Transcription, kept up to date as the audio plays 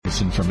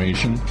Mass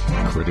Information,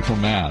 Critical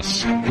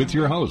Mass, with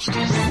your host,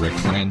 Rick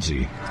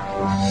Franzi.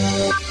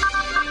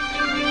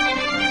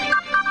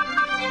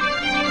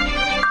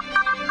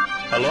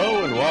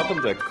 Hello and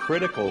welcome to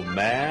Critical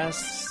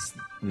Mass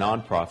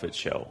Nonprofit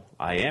Show.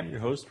 I am your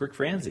host, Rick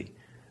Franzi.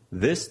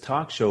 This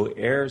talk show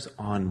airs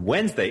on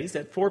Wednesdays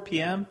at 4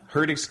 p.m.,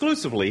 heard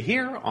exclusively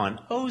here on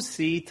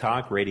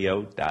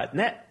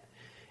octalkradio.net.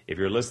 If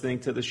you're listening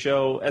to the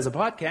show as a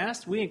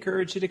podcast, we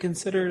encourage you to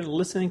consider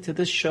listening to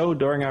this show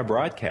during our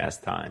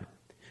broadcast time.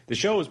 The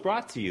show is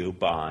brought to you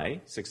by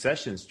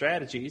Succession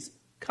Strategies,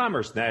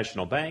 Commerce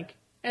National Bank,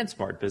 and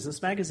Smart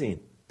Business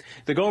Magazine.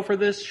 The goal for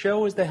this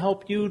show is to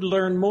help you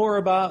learn more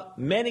about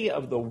many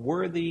of the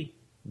worthy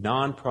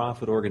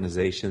nonprofit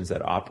organizations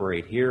that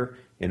operate here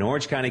in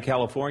Orange County,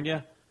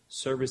 California,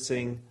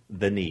 servicing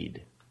the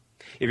need.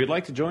 If you'd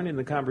like to join in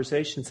the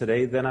conversation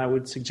today, then I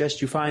would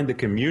suggest you find the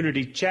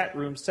community chat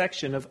room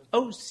section of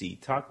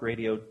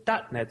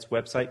octalkradio.net's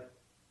website.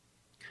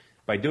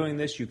 By doing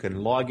this, you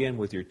can log in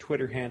with your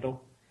Twitter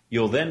handle.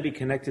 You'll then be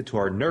connected to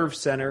our Nerve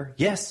Center.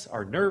 Yes,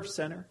 our Nerve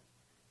Center.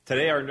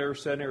 Today, our Nerve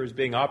Center is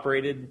being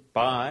operated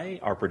by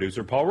our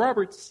producer, Paul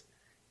Roberts.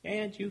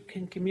 And you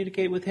can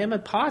communicate with him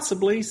and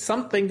possibly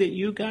something that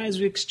you guys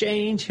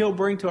exchange he'll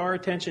bring to our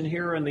attention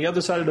here on the other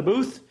side of the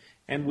booth,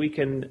 and we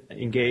can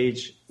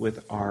engage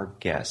with our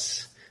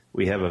guests.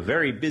 We have a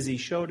very busy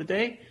show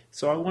today,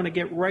 so I want to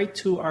get right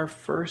to our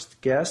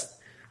first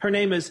guest. Her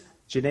name is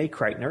Janae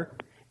Kreitner,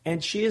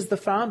 and she is the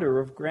founder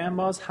of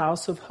Grandma's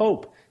House of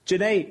Hope.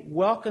 Janae,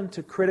 welcome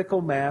to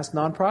Critical Mass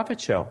Nonprofit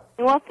Show.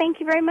 Well, thank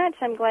you very much.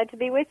 I'm glad to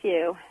be with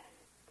you.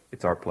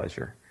 It's our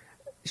pleasure.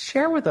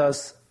 Share with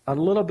us a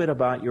little bit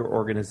about your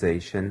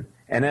organization,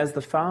 and as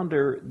the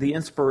founder, the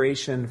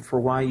inspiration for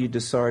why you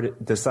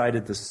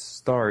decided to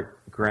start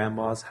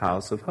Grandma's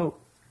House of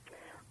Hope.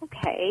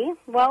 Okay.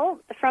 Well,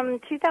 from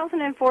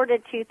 2004 to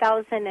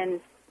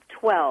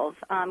 2012,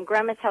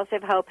 Grandma's House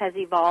of Hope has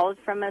evolved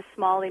from a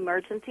small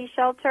emergency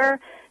shelter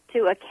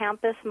to a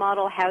campus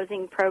model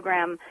housing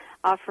program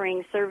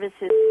offering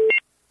services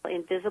to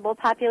invisible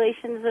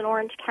populations in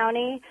Orange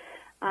County.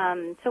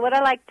 So what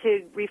I like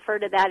to refer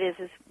to that is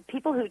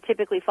people who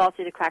typically fall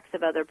through the cracks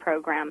of other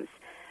programs.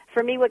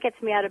 For me, what gets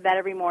me out of bed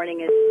every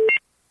morning is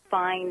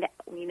find,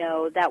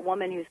 that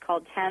woman who's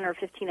called 10 or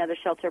 15 other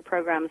shelter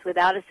programs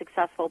without a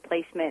successful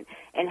placement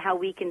and how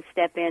we can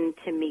step in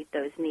to meet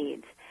those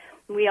needs.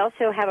 We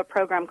also have a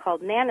program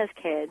called Nana's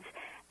Kids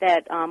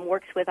that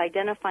works with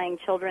identifying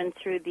children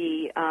through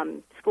the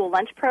school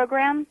lunch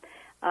program,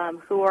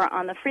 who are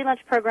on the free lunch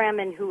program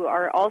and who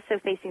are also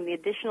facing the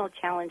additional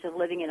challenge of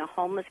living in a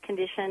homeless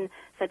condition,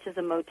 such as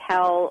a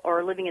motel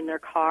or living in their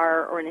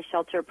car or in a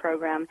shelter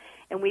program.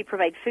 And we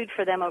provide food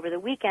for them over the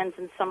weekends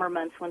and summer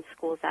months when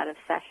school's out of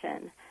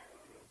session.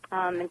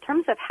 In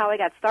terms of how I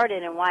got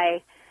started and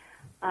why,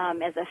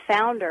 as a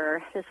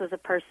founder, this was a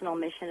personal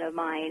mission of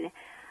mine,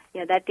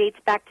 that dates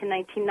back to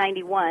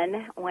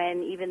 1991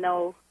 when, even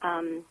though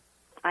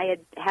I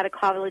had a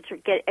college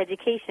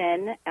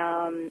education,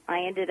 I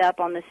ended up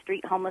on the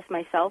street homeless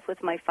myself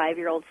with my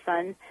 5-year-old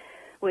son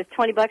with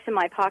 $20 in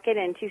my pocket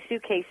and 2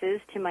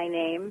 suitcases to my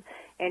name,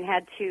 and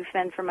had to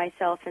fend for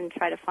myself and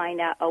try to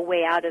find out a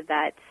way out of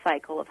that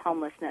cycle of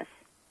homelessness.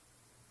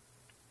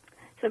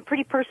 So I'm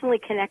pretty personally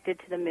connected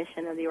to the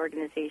mission of the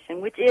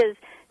organization, which is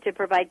to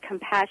provide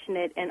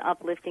compassionate and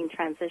uplifting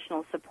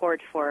transitional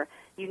support for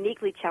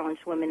uniquely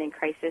challenged women in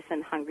crisis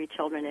and hungry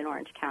children in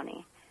Orange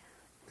County.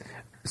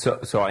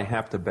 So I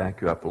have to back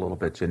you up a little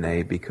bit,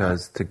 Janae,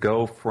 because to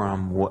go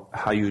from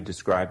how you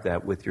described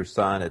that with your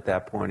son at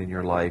that point in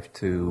your life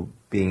to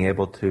being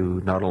able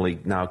to not only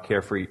now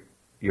care for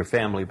your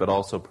family but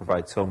also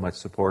provide so much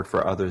support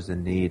for others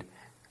in need,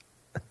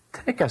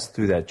 take us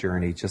through that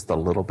journey just a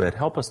little bit.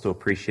 Help us to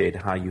appreciate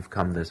how you've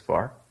come this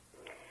far.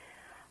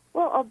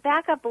 Well, I'll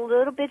back up a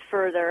little bit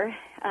further,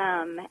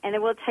 and I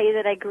will tell you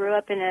that I grew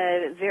up in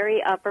a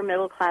very upper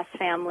middle class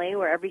family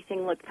where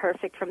everything looked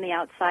perfect from the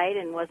outside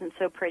and wasn't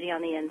so pretty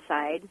on the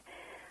inside.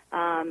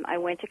 I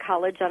went to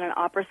college on an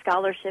opera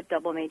scholarship,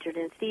 double majored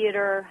in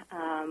theater,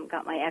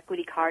 got my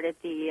equity card at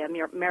the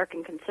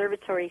American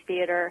Conservatory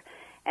Theater,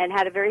 and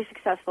had a very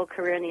successful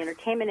career in the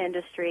entertainment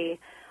industry.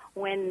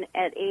 When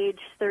at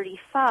age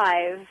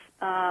 35,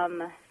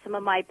 some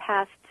of my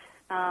past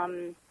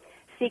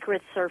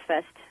secrets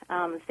surfaced.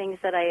 Things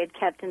that I had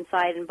kept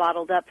inside and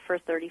bottled up for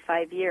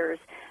 35 years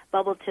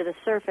bubbled to the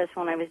surface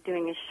when I was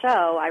doing a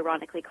show,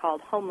 ironically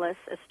called Homeless,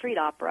 a street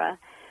opera,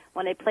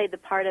 when I played the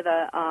part of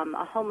a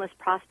homeless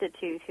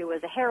prostitute who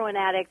was a heroin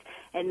addict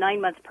and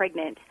 9 months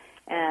pregnant.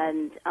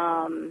 And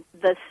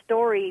the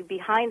story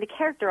behind the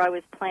character I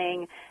was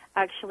playing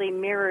actually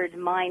mirrored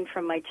mine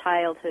from my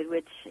childhood,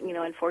 which,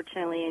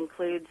 unfortunately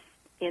includes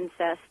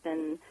incest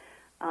and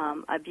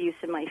abuse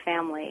in my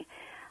family.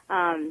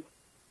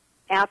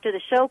 After the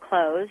show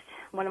closed,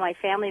 one of my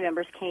family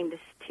members came to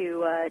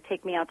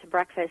take me out to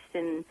breakfast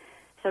and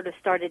sort of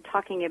started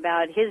talking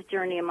about his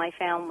journey in my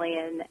family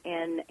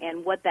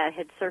and what that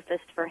had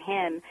surfaced for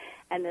him,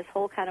 and this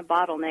whole kind of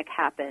bottleneck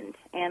happened.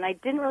 And I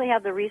didn't really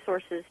have the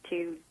resources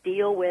to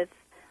deal with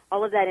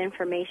all of that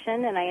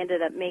information, and I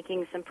ended up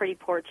making some pretty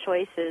poor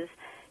choices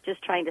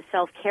just trying to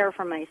self-care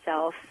for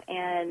myself.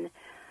 And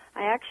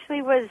I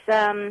actually was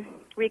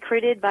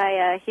recruited by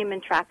a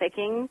human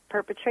trafficking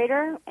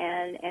perpetrator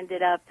and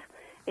ended up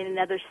in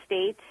another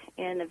state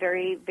in a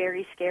very,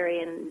 very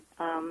scary and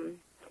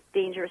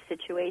dangerous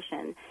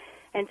situation.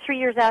 And 3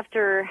 years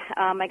after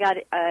I got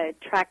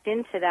tracked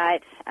into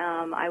that,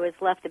 I was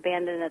left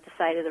abandoned at the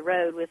side of the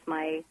road with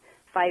my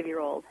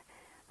 5-year-old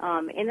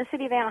in the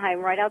city of Anaheim,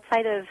 right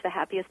outside of the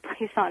happiest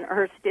place on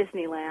earth,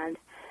 Disneyland.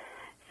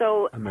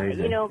 So,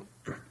 Amazing.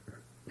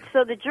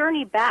 So the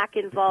journey back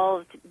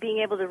involved being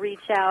able to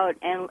reach out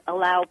and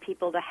allow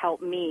people to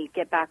help me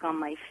get back on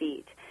my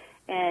feet.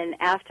 And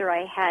after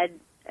I had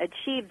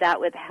achieved that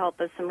with the help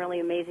of some really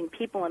amazing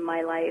people in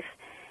my life,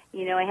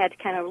 I had to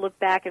kind of look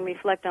back and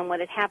reflect on what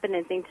had happened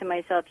and think to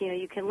myself,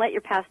 you can let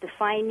your past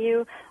define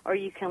you, or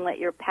you can let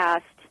your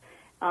past,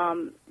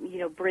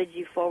 bridge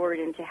you forward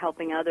into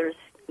helping others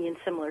in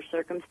similar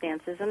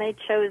circumstances. And I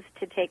chose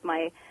to take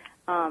my,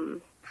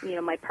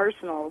 my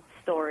personal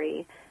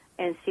story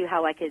and see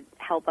how I could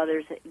help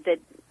others that,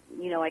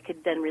 I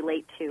could then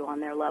relate to on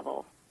their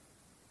level.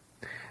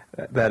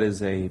 That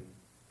is and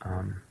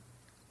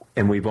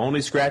we've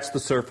only scratched the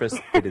surface.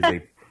 It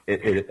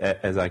is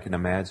as I can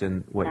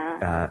imagine,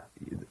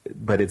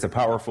 but it's a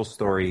powerful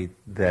story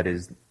that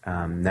is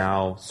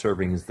now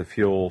serving as the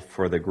fuel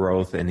for the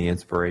growth and the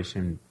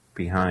inspiration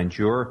behind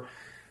your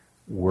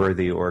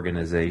worthy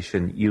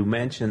organization. You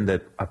mentioned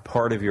that a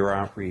part of your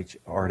outreach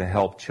are to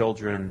help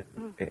children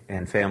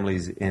and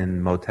families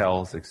in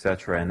motels,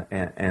 etc.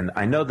 And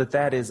I know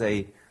that is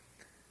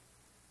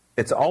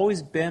it's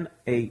always been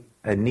a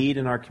need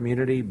in our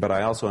community, but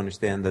I also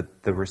understand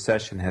that the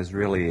recession has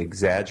really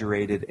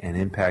exaggerated and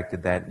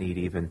impacted that need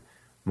even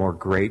more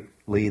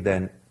greatly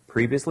than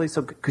previously.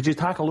 So could you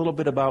talk a little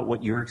bit about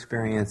what your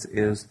experience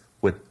is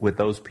with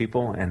those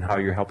people and how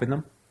you're helping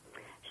them?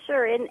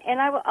 Sure, and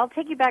I'll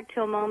take you back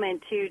to a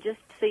moment, too, just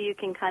so you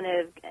can kind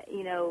of,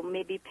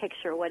 maybe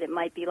picture what it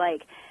might be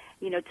like,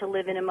 to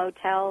live in a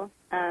motel.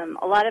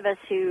 A lot of us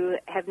who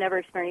have never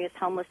experienced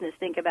homelessness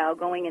think about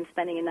going and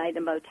spending a night in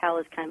a motel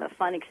as kind of a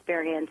fun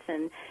experience,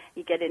 and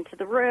you get into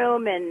the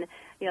room, and,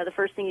 the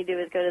first thing you do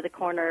is go to the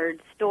corner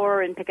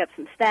store and pick up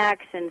some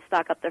snacks and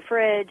stock up the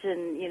fridge,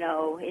 and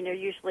you're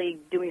usually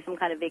doing some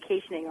kind of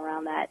vacationing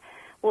around that.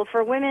 Well,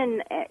 for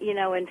women,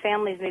 and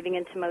families moving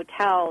into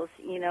motels,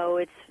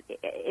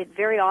 it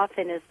very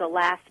often is the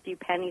last few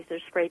pennies they're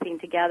scraping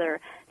together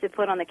to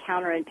put on the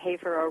counter and pay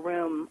for a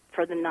room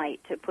for the night,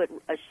 to put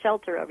a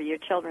shelter over your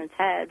children's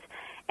heads.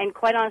 And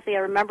quite honestly, I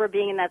remember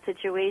being in that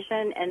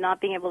situation and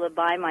not being able to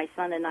buy my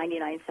son a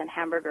 99-cent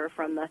hamburger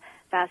from the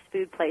fast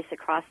food place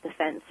across the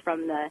fence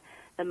from the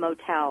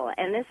motel.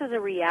 And this is a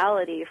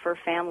reality for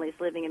families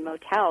living in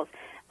motels.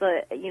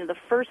 The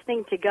first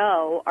thing to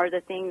go are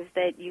the things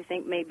that you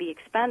think may be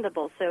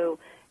expendable. So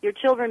your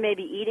children may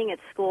be eating at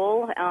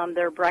school,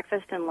 their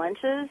breakfast and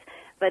lunches,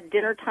 but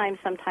dinner time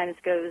sometimes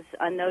goes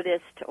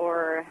unnoticed,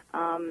 or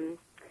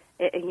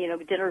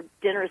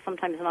dinner is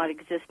sometimes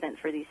non-existent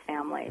for these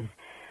families.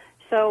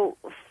 So,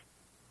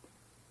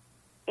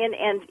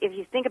 and if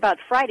you think about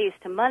Fridays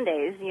to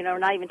Mondays, we're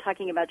not even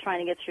talking about trying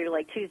to get through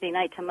like Tuesday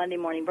night to Monday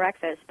morning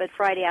breakfast, but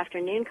Friday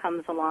afternoon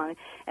comes along,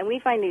 and we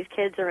find these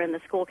kids are in the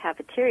school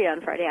cafeteria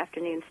on Friday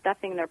afternoon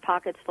stuffing their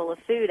pockets full of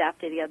food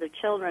after the other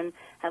children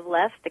have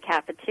left the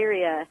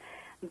cafeteria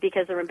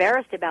because they're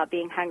embarrassed about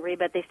being hungry,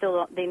 but they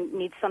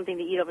need something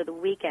to eat over the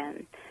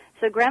weekend.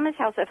 So Grandma's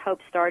House of Hope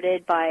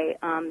started by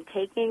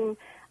finding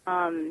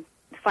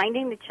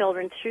the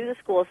children through the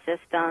school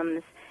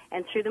systems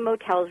and through the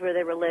motels where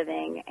they were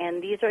living.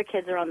 And these are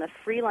kids that are on the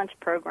free lunch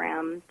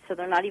program, so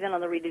they're not even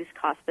on the reduced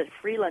cost, but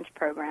free lunch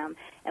program.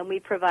 And we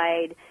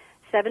provide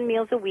 7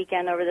 meals a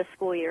weekend over the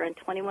school year and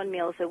 21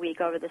 meals a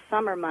week over the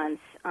summer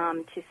months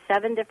to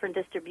 7 different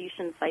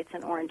distribution sites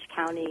in Orange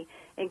County,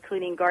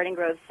 including Garden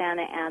Grove,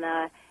 Santa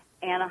Ana,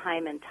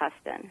 Anaheim, and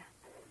Tustin.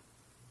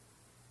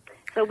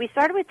 So we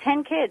started with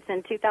 10 kids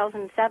in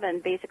 2007,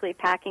 basically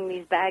packing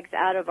these bags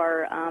out of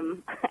our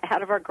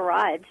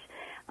garage,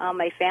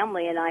 my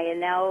family and I, and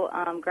now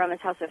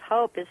Grandma's House of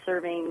Hope is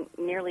serving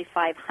nearly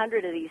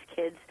 500 of these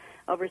kids,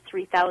 over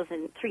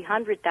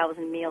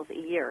 300,000 meals a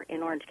year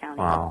in Orange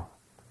County.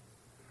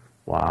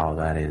 Wow,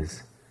 that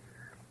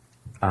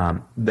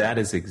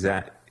is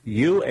exact.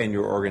 You and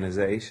your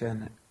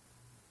organization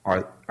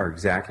are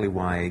exactly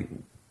why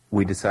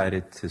we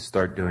decided to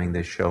start doing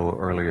this show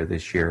earlier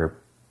this year,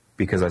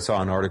 because I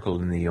saw an article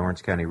in the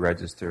Orange County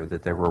Register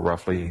that there were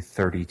roughly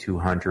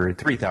 3,200,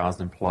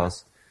 3,000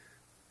 plus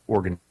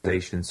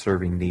organizations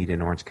serving need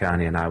in Orange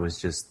County, and I was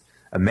just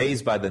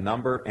amazed by the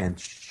number and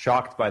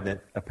shocked by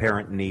the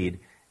apparent need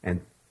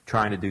and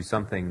trying to do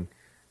something.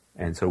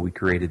 And so we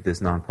created this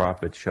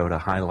nonprofit show to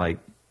highlight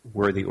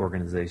worthy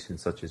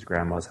organizations such as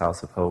Grandma's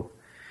House of Hope.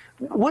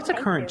 What's a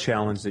current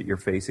challenge that you're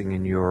facing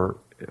in your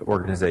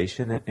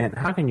organization, and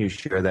how can you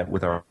share that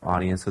with our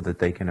audience so that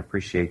they can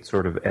appreciate,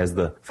 sort of as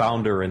the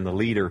founder and the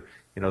leader,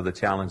 the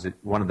challenge,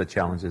 one of the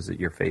challenges that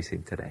you're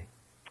facing today?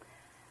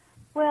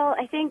 Well,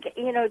 I think,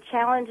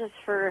 challenges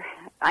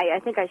I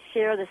think I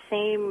share the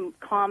same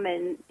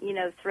common,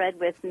 thread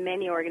with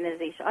many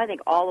organizations. I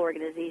think all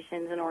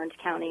organizations in Orange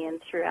County and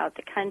throughout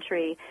the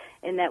country,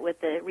 in that with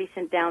the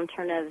recent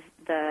downturn of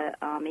the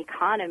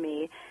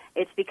economy,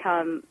 it's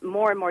become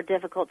more and more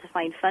difficult to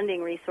find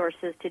funding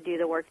resources to do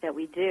the work that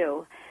we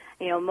do.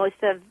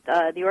 Most of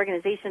the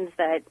organizations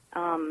that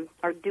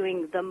are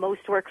doing the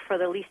most work for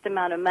the least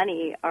amount of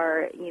money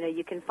are,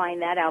 you can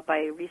find that out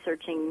by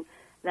researching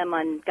them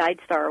on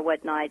GuideStar or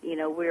whatnot.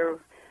 We're,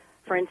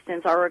 for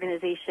instance, our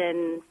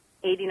organization,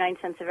 89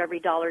 cents of every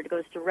dollar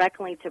goes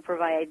directly to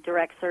provide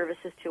direct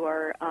services to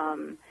our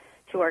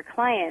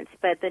clients,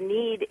 but the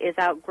need is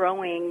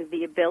outgrowing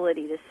the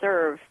ability to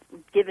serve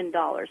given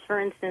dollars. For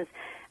instance,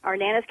 our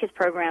Nana's Kids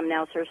program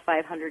now serves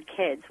 500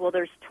 kids. Well,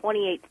 there's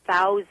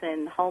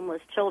 28,000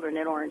 homeless children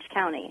in Orange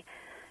County.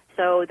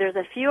 So there's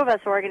a few of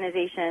us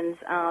organizations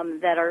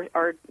that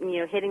are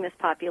hitting this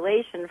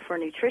population for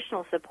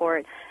nutritional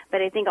support, but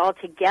I think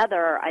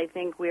altogether,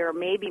 we are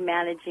maybe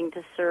managing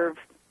to serve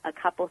a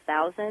couple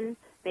thousand,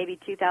 maybe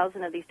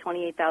 2,000 of these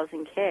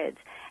 28,000 kids.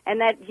 And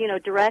that,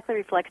 directly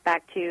reflects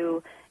back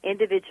to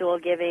individual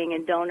giving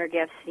and donor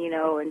gifts,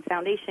 and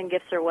foundation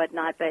gifts or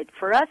whatnot. But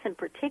for us in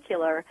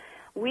particular,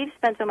 we've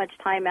spent so much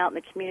time out in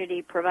the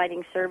community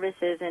providing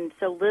services and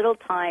so little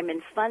time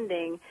and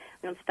funding.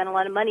 We don't spend a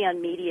lot of money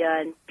on media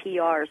and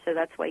PR, so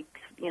that's why,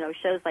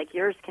 shows like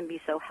yours can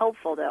be so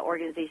helpful to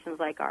organizations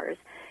like ours,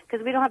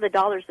 because we don't have the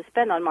dollars to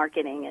spend on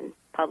marketing and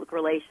public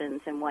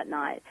relations and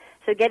whatnot.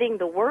 So getting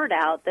the word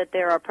out that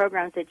there are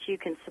programs that you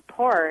can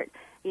support,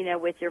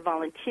 with your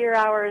volunteer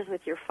hours,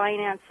 with your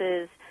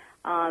finances.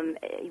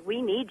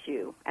 We need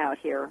you out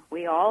here.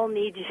 We all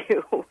need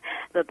you,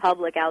 the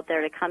public out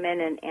there, to come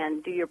in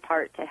and do your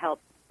part to help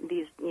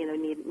these,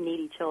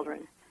 needy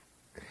children.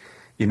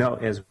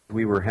 As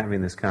we were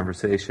having this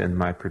conversation,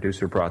 my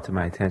producer brought to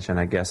my attention,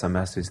 I guess, a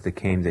message that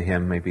came to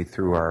him maybe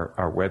through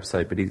our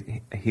website.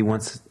 But he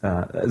wants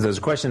there's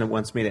a question that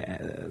wants me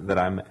that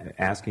I'm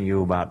asking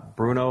you about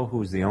Bruno,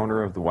 who's the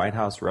owner of the White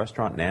House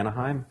restaurant in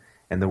Anaheim,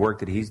 and the work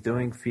that he's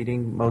doing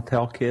feeding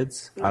motel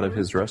kids out of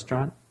his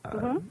restaurant.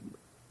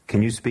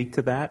 Can you speak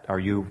to that?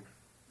 Could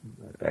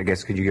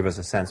you give us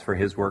a sense for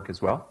his work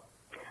as well?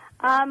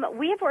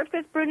 We have worked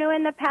with Bruno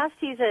in the past.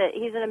 He's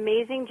an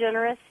amazing,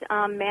 generous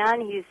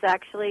man. He's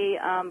actually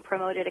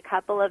promoted a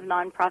couple of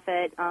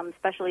nonprofit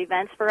special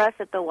events for us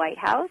at the White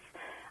House.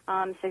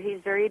 So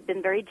he's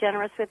been very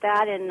generous with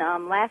that. And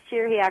last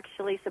year he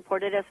actually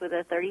supported us with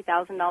a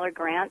 $30,000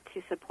 grant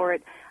to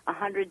support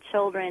 100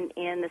 children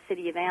in the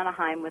city of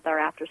Anaheim with our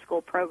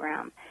after-school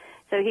program.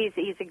 So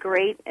he's a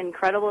great,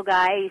 incredible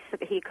guy.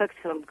 He cooks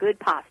some good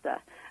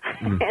pasta,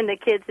 and the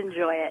kids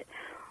enjoy it.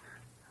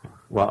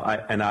 Well,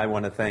 I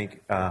want to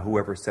thank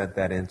whoever sent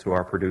that in to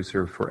our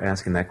producer for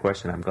asking that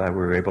question. I'm glad we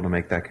were able to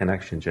make that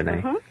connection,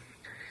 Janae.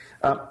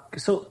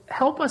 So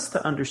help us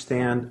to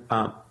understand.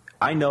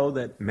 I know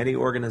that many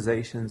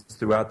organizations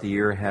throughout the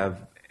year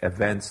have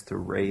events to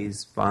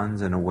raise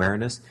funds and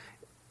awareness.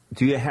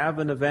 Do you have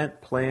an event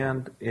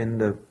planned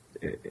in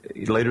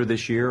later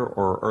this year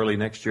or early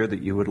next year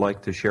that you would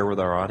like to share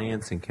with our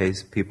audience in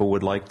case people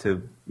would like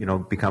to,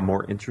 become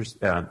more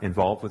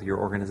involved with your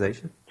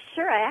organization?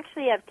 Sure. I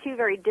actually have two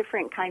very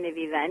different kind of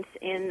events.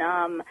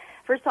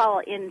 First of all,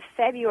 in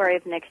February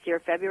of next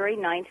year, February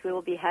 9th, we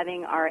will be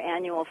having our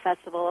annual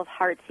Festival of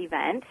Hearts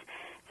event.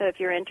 So if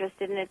you're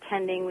interested in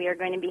attending, we are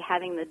going to be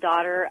having the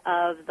daughter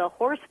of the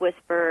horse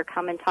whisperer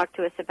come and talk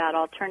to us about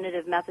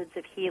alternative methods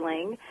of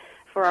healing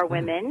for our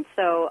women.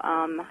 So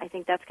I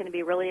think that's going to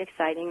be really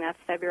exciting. That's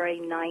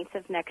February 9th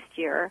of next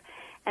year.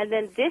 And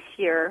then this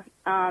year,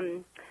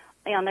 on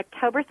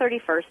October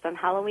 31st, on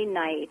Halloween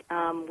night,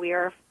 we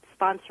are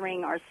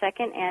sponsoring our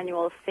second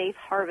annual Safe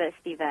Harvest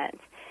event.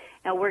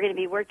 Now, we're going to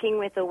be working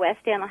with the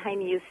West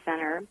Anaheim Youth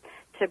Center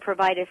to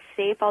provide a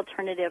safe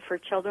alternative for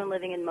children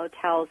living in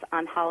motels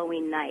on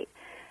Halloween night.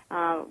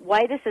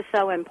 Why this is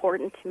so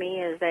important to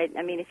me is that,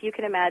 if you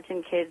can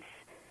imagine kids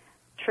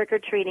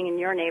trick-or-treating in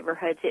your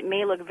neighborhoods, it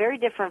may look very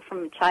different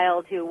from a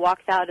child who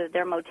walks out of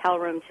their motel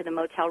room to the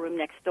motel room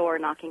next door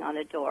knocking on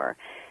a door.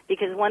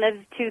 Because one of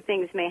two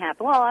things may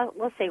happen. Well,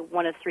 let's say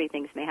one of three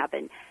things may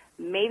happen.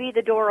 Maybe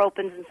the door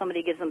opens and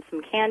somebody gives them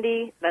some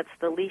candy. That's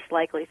the least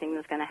likely thing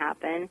that's going to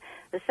happen.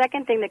 The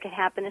second thing that could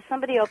happen is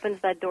somebody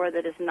opens that door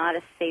that is not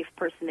a safe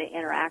person to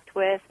interact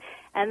with.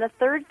 And the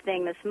third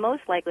thing that's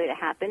most likely to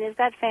happen is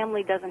that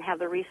family doesn't have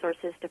the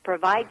resources to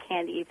provide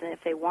candy, even if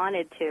they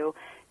wanted to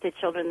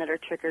children that are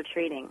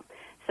trick-or-treating.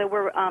 So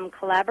we're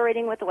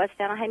collaborating with the West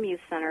Anaheim Youth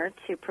Center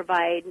to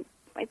provide,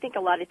 I think a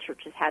lot of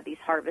churches have these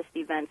harvest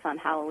events on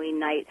Halloween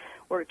night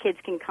where kids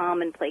can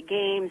come and play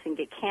games and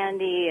get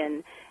candy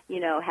and,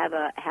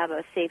 have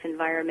a safe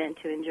environment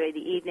to enjoy the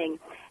evening.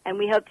 And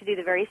we hope to do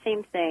the very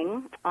same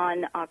thing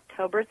on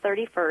October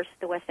 31st,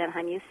 the West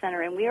Anaheim Youth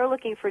Center. And we are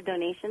looking for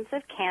donations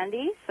of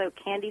candy, so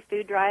candy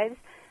food drives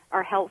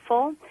are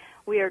helpful.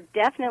 We are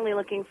definitely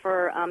looking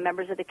for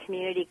members of the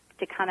community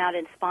to come out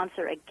and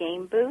sponsor a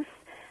game booth.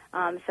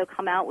 So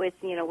come out with,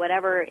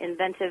 whatever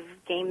inventive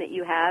game that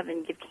you have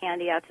and give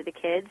candy out to the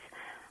kids.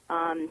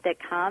 that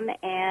come,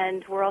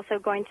 and we're also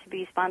going to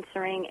be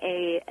sponsoring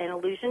an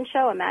illusion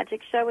show, a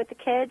magic show with the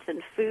kids,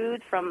 and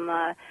food from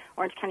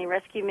Orange County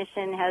Rescue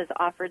Mission has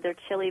offered their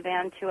chili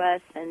van to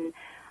us, and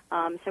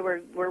so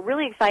we're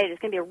really excited.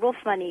 It's going to be a real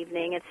fun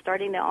evening. It's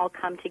starting to all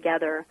come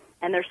together,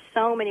 and there's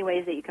so many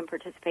ways that you can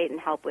participate and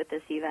help with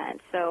this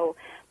event. So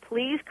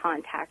please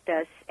contact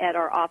us at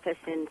our office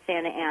in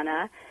Santa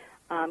Ana.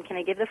 Can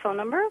I give the phone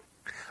number?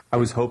 I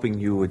was hoping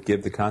you would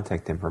give the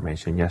contact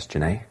information. Yes,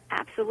 Janae?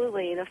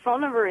 Absolutely. The phone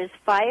number is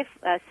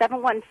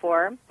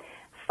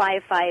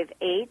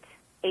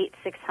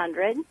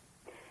 714-558-8600.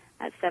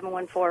 That's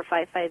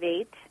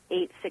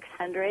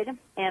 714-558-8600.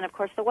 And, of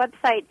course, the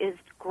website is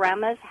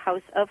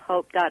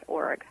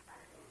grandmashouseofhope.org.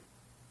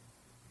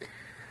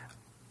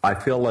 I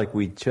feel like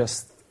we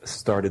just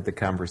started the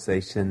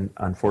conversation.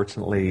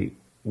 Unfortunately,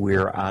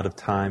 we're out of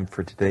time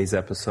for today's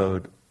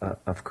episode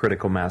of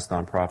Critical Mass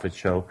Nonprofit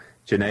Show.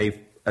 Janae,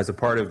 as a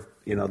part of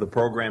the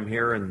program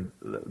here and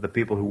the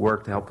people who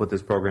work to help put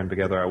this program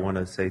together, I want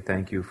to say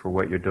thank you for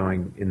what you're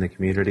doing in the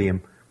community. And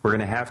we're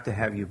going to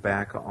have you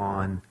back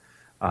on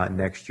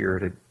next year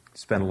to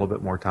spend a little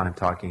bit more time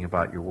talking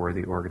about your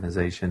worthy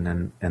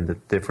organization and the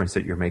difference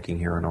that you're making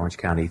here in Orange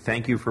County.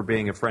 Thank you for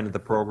being a friend of the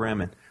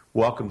program, and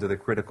welcome to the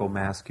Critical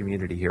Mass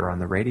community here on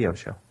the radio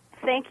show.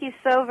 Thank you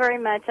so very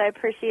much. I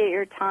appreciate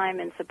your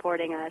time in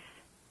supporting us.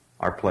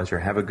 Our pleasure.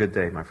 Have a good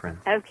day, my friend.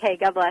 Okay,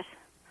 God bless.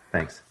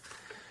 Thanks.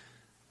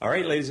 All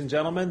right, ladies and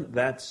gentlemen,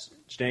 that's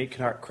Janae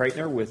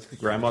Kreitner with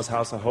Grandma's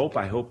House of Hope.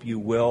 I hope you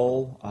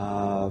will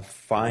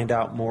find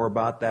out more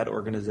about that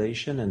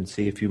organization and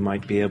see if you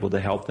might be able to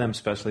help them,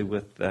 especially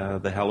with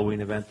the Halloween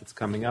event that's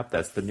coming up.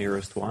 That's the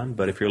nearest one.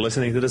 But if you're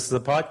listening to this as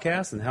a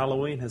podcast and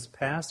Halloween has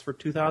passed for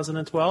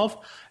 2012,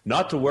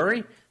 not to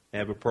worry. They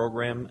have a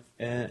program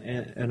in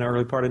an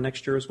early part of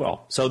next year as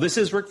well. So this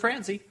is Rick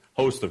Franzi,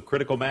 host of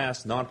Critical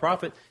Mass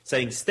Nonprofit,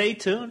 saying stay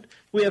tuned.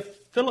 We have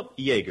Philip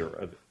Yeager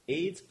of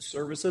AIDS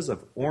Services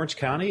of Orange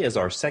County as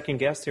our second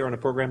guest here on the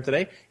program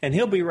today, and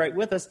he'll be right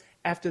with us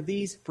after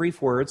these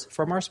brief words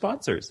from our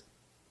sponsors.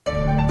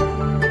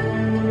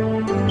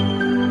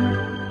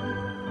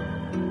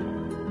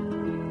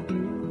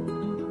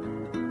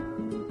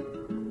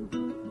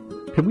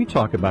 Can we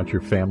talk about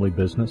your family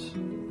business?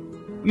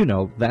 You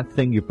know, that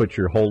thing you put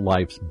your whole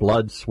life's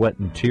blood, sweat,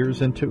 and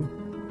tears into?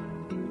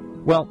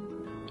 Well,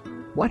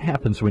 what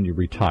happens when you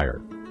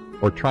retire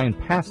or try and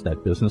pass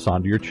that business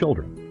on to your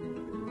children?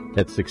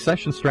 At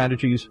Succession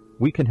Strategies,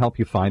 we can help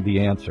you find the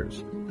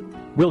answers.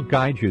 We'll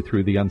guide you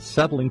through the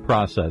unsettling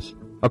process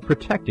of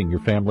protecting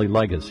your family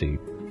legacy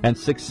and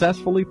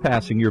successfully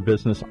passing your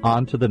business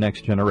on to the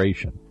next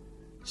generation,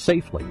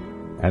 safely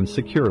and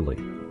securely,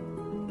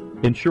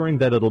 ensuring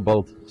that it'll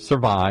both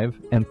survive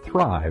and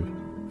thrive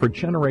for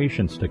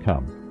generations to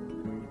come.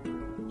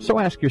 So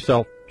ask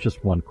yourself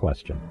just one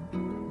question.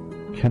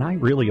 Can I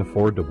really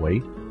afford to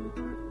wait?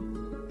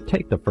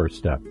 Take the first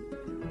step.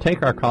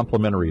 Take our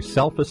complimentary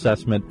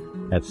self-assessment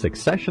at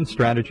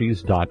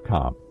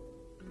successionstrategies.com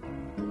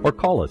or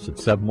call us at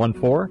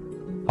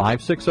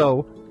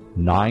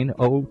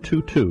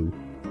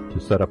 714-560-9022 to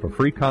set up a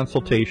free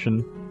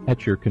consultation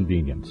at your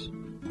convenience.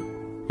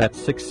 That's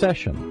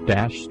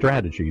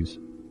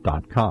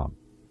succession-strategies.com.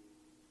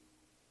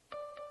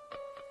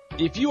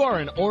 If you are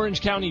an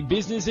Orange County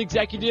business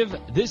executive,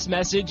 this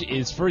message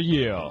is for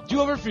you. Do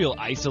you ever feel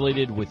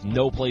isolated with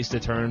no place to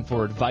turn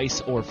for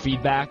advice or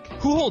feedback?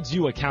 Who holds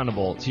you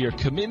accountable to your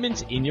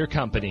commitments in your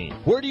company?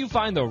 Where do you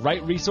find the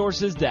right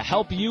resources to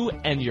help you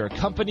and your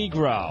company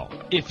grow?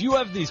 If you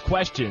have these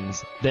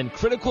questions, then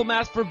Critical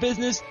Mass for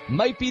Business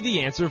might be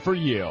the answer for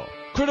you.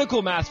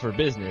 Critical Mass for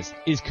Business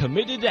is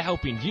committed to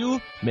helping you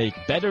make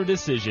better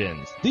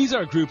decisions. These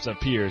are groups of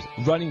peers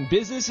running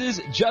businesses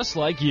just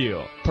like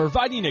you,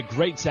 providing a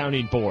great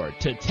sounding board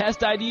to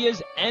test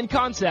ideas and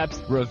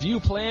concepts, review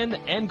plans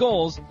and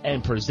goals,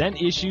 and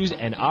present issues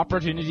and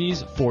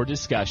opportunities for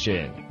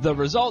discussion. The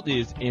result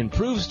is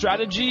improved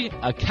strategy,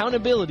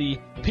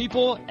 accountability,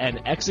 people,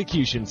 and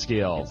execution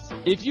skills.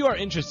 If you are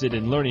interested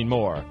in learning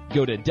more,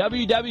 go to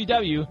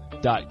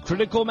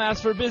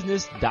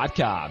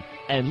www.criticalmassforbusiness.com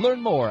and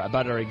learn more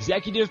about our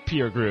executive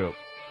peer group.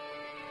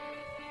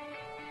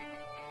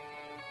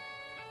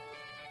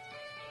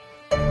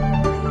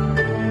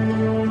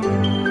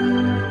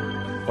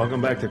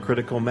 Welcome back to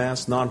Critical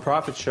Mass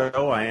Nonprofit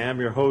Show. I am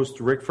your host,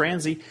 Rick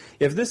Franzi.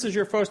 If this is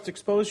your first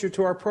exposure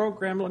to our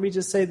program, let me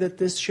just say that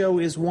this show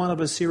is one of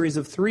a series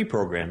of 3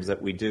 programs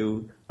that we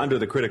do under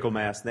the Critical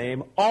Mass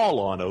name, all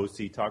on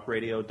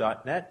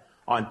octalkradio.net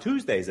on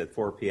Tuesdays at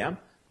 4 p.m.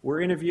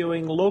 We're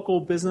interviewing local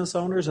business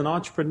owners and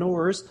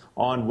entrepreneurs.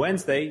 On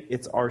Wednesday,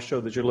 it's our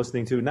show that you're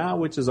listening to now,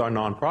 which is our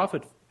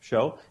nonprofit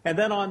show. And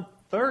then on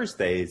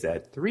Thursdays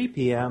at 3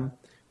 p.m.,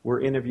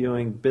 we're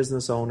interviewing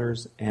business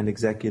owners and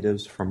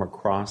executives from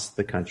across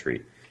the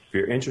country. If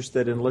you're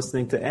interested in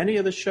listening to any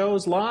of the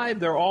shows live,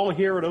 they're all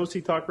here at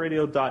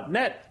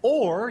octalkradio.net,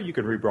 or you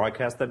can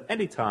rebroadcast them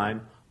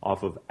anytime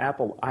off of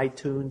Apple,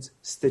 iTunes,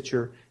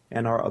 Stitcher,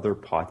 and our other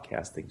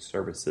podcasting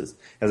services.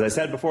 As I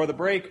said before the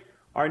break,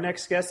 our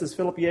next guest is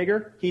Philip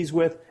Yeager. He's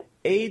with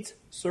AIDS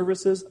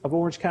Services of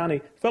Orange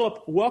County.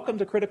 Philip, welcome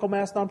to Critical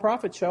Mass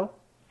Nonprofit Show.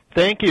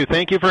 Thank you.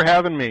 Thank you for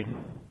having me.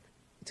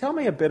 Tell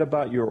me a bit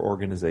about your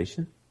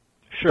organization.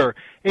 Sure.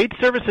 AIDS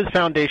Services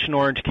Foundation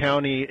Orange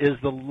County is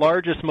the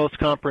largest, most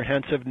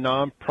comprehensive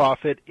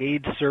nonprofit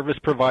AIDS service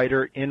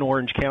provider in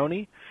Orange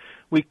County.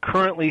 We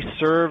currently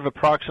serve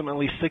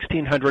approximately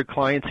 1,600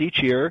 clients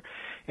each year,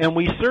 and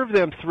we serve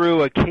them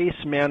through a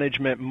case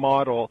management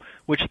model,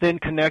 which then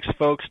connects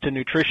folks to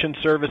nutrition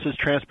services,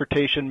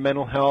 transportation,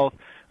 mental health,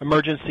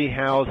 emergency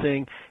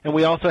housing, and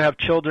we also have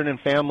children and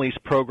families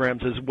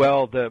programs as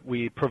well that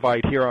we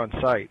provide here on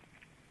site.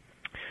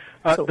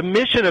 The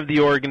mission of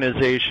the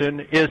organization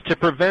is to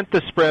prevent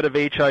the spread of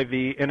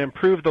HIV and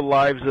improve the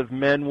lives of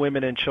men,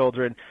 women, and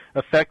children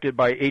affected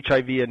by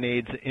HIV and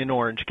AIDS in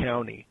Orange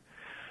County.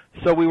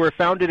 So we were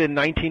founded in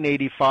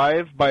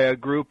 1985 by a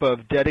group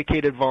of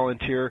dedicated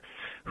volunteers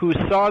who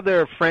saw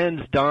their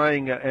friends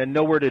dying and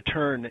nowhere to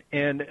turn,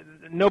 and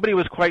nobody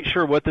was quite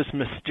sure what this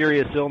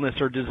mysterious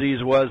illness or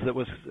disease was that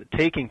was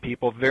taking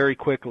people very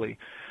quickly.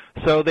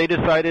 So they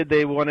decided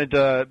they wanted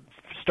to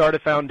start a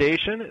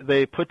foundation.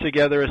 They put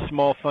together a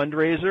small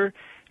fundraiser,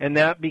 and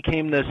that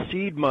became the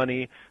seed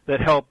money that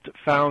helped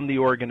found the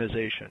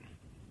organization.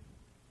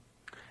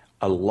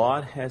 A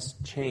lot has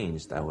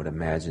changed, I would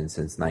imagine,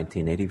 since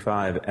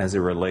 1985 as it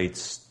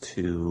relates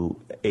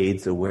to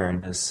AIDS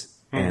awareness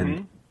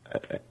and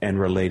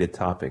related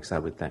topics, I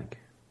would think.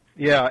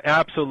 Yeah,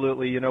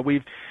 absolutely. You know,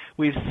 we've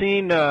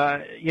seen,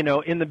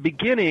 in the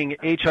beginning,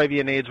 HIV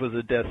and AIDS was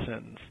a death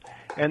sentence.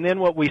 And then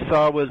what we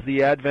saw was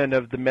the advent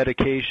of the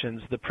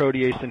medications, the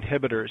protease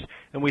inhibitors,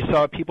 and we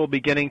saw people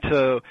beginning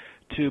to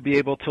be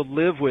able to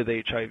live with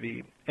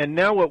HIV. And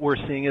now what we're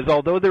seeing is,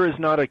 although there is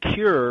not a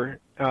cure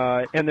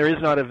and there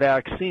is not a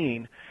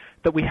vaccine,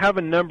 that we have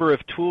a number of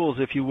tools,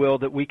 if you will,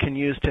 that we can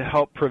use to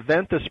help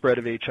prevent the spread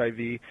of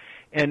HIV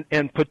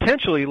and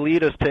potentially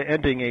lead us to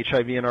ending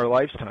HIV in our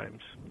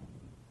lifetimes.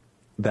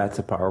 That's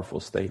a powerful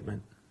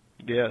statement.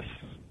 Yes.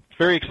 It's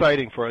very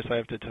exciting for us, I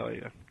have to tell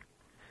you.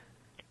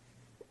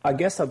 I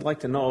guess I'd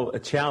like to know a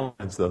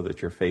challenge, though,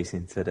 that you're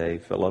facing today,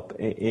 Philip,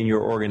 in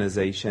your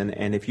organization,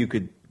 and if you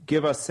could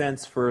give us a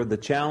sense for the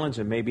challenge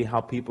and maybe how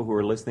people who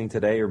are listening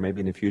today or maybe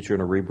in the future in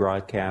a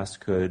rebroadcast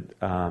could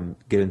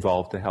get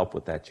involved to help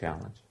with that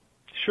challenge.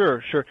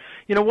 Sure.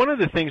 You know, one of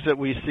the things that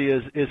we see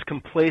is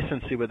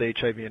complacency with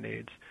HIV and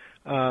AIDS.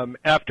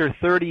 After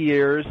 30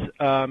 years,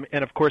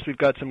 and of course we've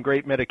got some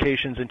great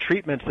medications and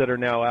treatments that are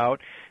now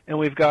out, and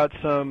we've got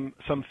some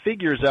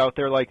figures out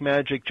there like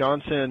Magic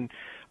Johnson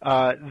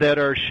that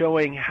are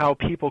showing how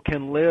people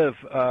can live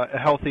a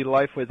healthy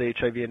life with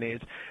HIV and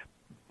AIDS.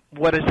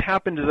 What has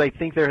happened is I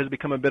think there has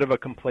become a bit of a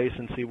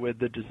complacency with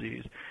the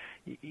disease.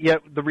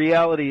 Yet the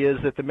reality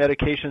is that the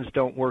medications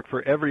don't work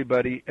for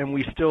everybody, and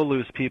we still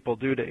lose people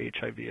due to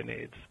HIV and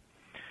AIDS.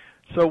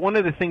 So one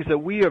of the things that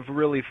we have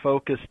really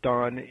focused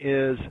on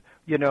is,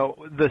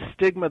 the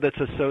stigma that's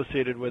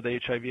associated with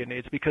HIV and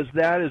AIDS, because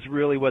that is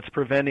really what's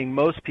preventing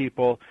most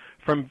people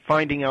from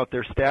finding out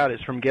their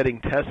status, from getting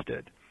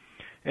tested.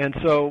 And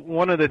so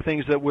one of the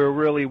things that we're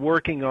really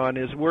working on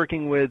is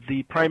working with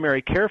the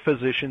primary care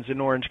physicians in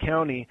Orange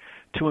County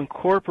to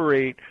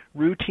incorporate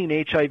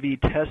routine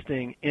HIV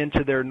testing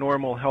into their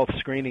normal health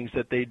screenings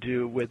that they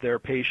do with their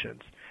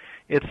patients.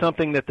 It's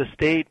something that the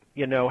state,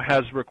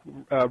 has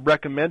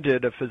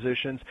recommended of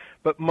physicians,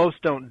 but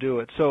most don't do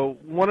it. So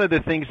one of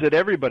the things that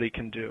everybody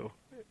can do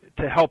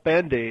to help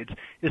end AIDS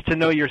is to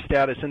know your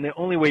status, and the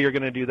only way you're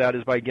going to do that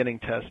is by getting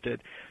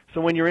tested.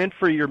 So when you're in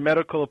for your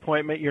medical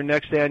appointment, your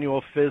next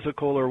annual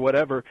physical or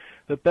whatever,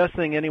 the best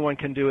thing anyone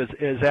can do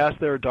is ask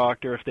their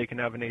doctor if they can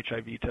have an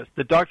HIV test.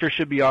 The doctor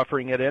should be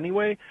offering it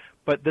anyway,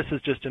 but this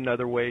is just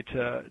another way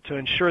to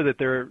ensure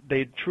that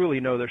they truly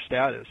know their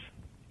status.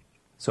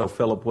 So,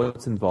 Philip,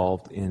 what's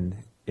involved in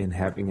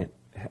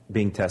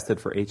being tested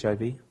for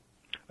HIV?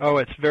 Oh,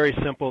 it's very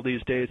simple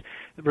these days.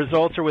 The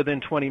results are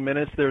within 20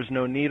 minutes. There's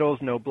no needles,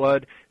 no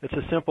blood. It's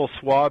a simple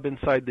swab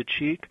inside the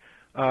cheek.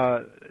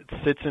 It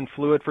sits in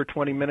fluid for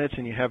 20 minutes,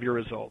 and you have your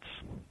results.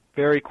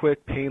 Very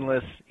quick,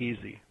 painless,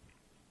 easy.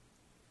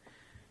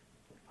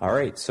 All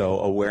right,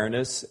 so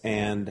awareness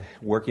and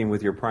working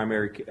with your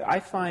primary. I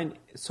find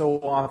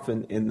so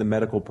often in the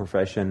medical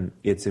profession,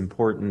 it's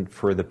important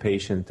for the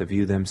patient to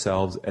view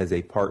themselves as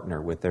a partner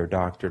with their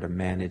doctor to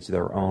manage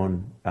their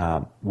own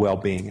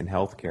well-being in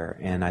healthcare.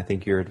 And I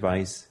think your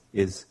advice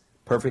is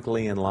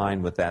perfectly in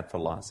line with that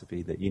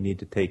philosophy, that you need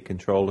to take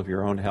control of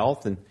your own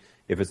health. And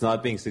if it's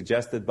not being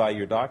suggested by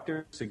your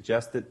doctor,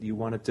 suggest that you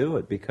want to do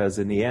it, because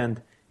in the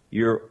end,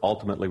 you're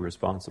ultimately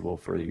responsible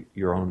for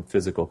your own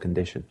physical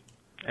condition.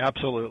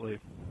 Absolutely.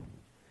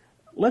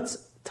 Let's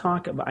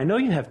talk about, I know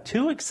you have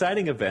two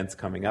exciting events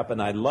coming up,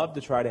 and I'd love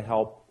to try to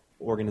help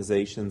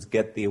organizations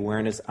get the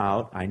awareness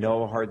out. I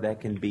know how hard that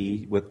can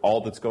be with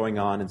all that's going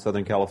on in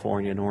Southern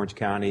California and Orange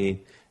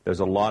County. There's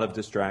a lot of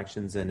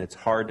distractions, and it's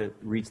hard to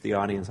reach the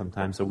audience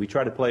sometimes. So we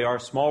try to play our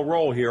small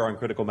role here on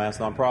Critical Mass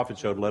Nonprofit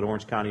Show to let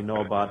Orange County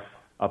know about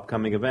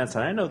upcoming events.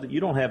 And I know that you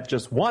don't have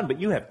just one, but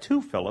you have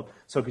two, Philip.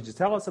 So could you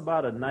tell us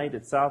about a night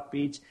at South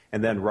Beach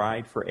and then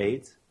Ride for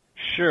AIDS?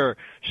 Sure.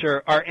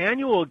 Our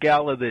annual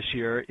gala this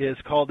year is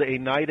called A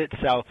Night at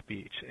South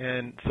Beach.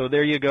 And so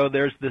there you go.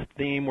 There's the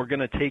theme. We're going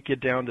to take you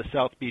down to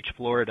South Beach,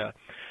 Florida.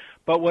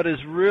 But what is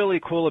really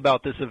cool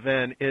about this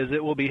event is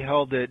it will be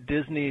held at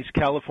Disney's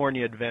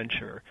California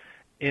Adventure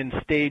in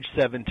Stage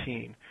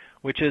 17,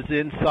 which is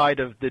inside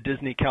of the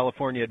Disney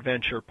California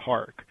Adventure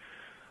Park.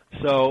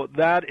 So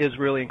that is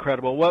really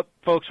incredible. What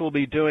folks will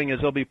be doing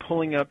is they'll be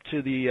pulling up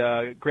to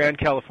the Grand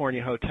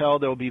California Hotel.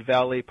 There will be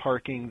valet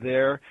parking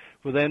there.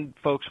 Well, then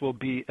folks will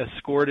be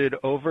escorted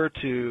over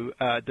to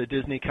the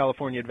Disney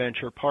California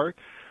Adventure Park.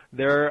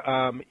 They're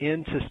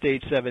into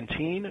Stage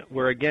 17,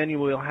 where, again, you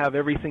will have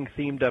everything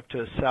themed up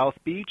to South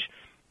Beach.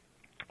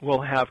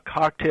 We'll have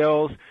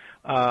cocktails.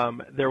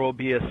 There will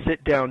be a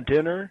sit-down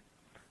dinner.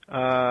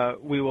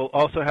 We will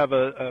also have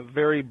a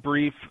very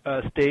brief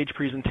stage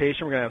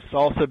presentation. We're going to have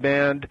salsa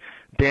band,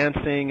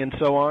 dancing, and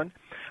so on.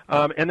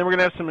 And then we're going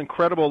to have some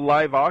incredible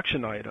live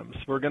auction items.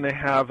 We're going to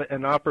have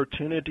an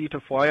opportunity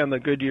to fly on the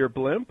Goodyear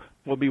blimp.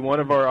 Will be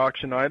one of our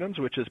auction items,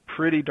 which is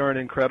pretty darn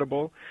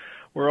incredible.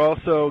 We're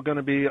also going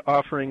to be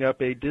offering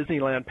up a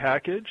Disneyland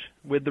package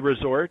with the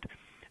resort.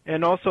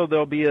 And also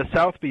there'll be a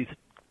South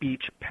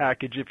Beach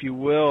package, if you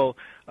will,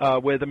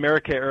 with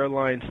America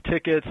Airlines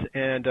tickets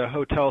and a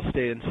hotel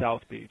stay in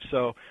South Beach.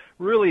 So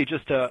really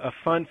just a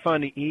fun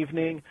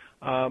evening.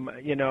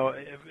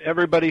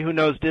 Everybody who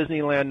knows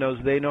Disneyland knows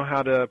they know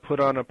how to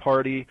put on a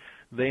party.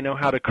 They know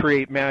how to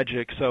create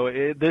magic. So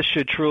this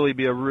should truly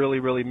be a really,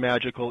 really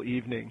magical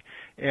evening.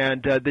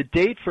 And the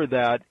date for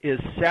that is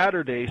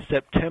Saturday,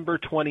 September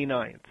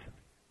 29th.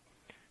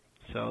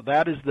 So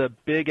that is the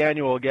big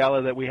annual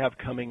gala that we have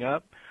coming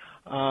up.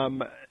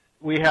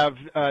 We have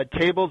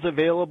tables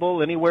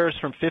available anywhere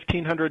from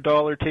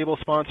 $1,500 table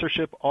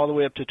sponsorship all the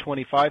way up to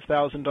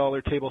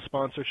 $25,000 table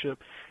sponsorship.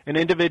 And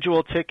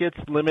individual tickets,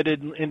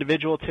 limited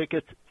individual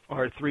tickets,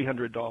 are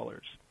 $300.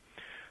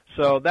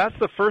 So that's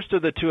the first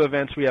of the two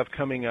events we have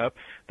coming up.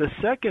 The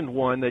second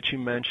one that you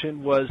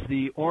mentioned was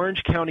the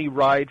Orange County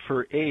Ride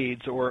for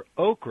AIDS, or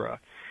OCRA.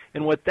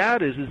 And what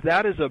that is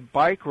a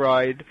bike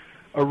ride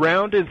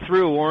around and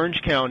through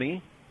Orange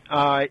County.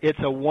 It's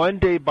a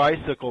one-day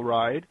bicycle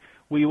ride.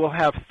 We will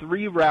have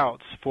 3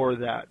 routes for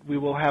that. We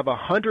will have a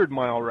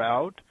 100-mile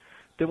route.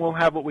 Then we'll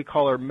have what we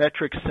call our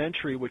Metric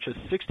Century, which is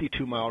a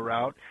 62-mile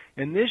route.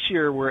 And this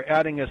year we're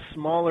adding a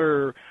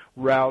smaller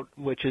route,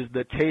 which is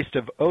the Taste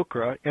of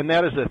Okra, and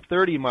that is a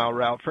 30-mile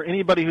route. For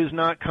anybody who's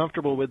not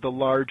comfortable with the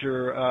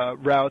larger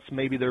routes,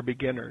 maybe they're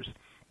beginners.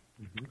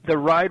 Mm-hmm. The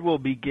ride will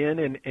begin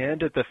and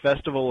end at the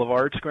Festival of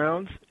Arts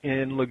grounds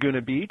in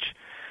Laguna Beach,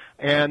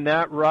 and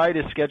that ride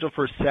is scheduled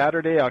for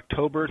Saturday,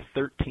 October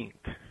 13th.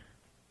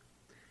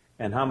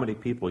 And how many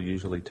people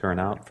usually turn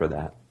out for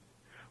that?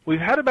 We've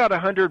had about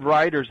 100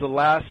 riders the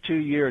last 2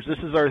 years. This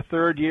is our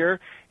third year,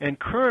 and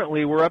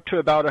currently we're up to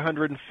about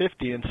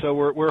 150. And so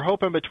we're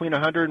hoping between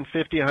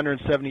 150 and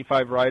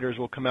 175 riders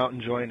will come out and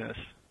join us.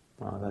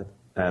 Wow,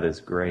 that is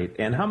great.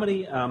 And how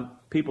many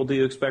people do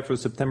you expect for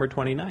September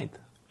 29th?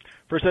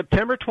 For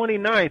September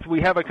 29th, we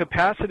have a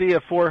capacity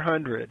of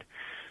 400.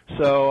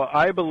 So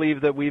I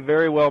believe that we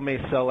very well may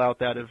sell out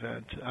that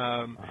event.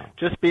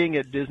 Just being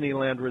at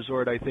Disneyland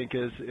Resort, I think,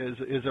 is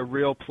a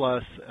real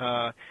plus.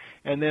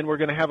 And then we're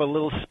going to have a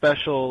little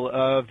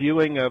special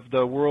viewing of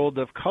the World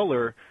of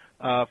Color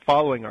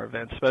following our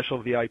event,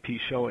 special VIP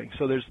showing.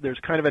 So there's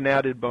kind of an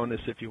added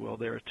bonus, if you will,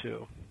 there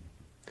too.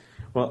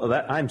 Well,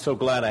 I'm so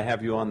glad I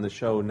have you on the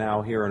show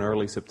now here in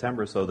early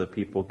September so that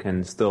people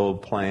can still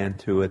plan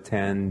to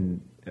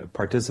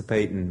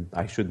participate in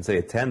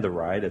the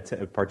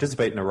ride,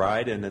 participate in a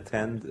ride and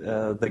attend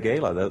the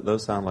gala.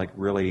 Those sound like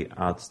really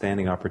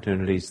outstanding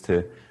opportunities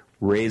to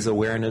raise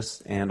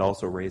awareness and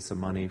also raise some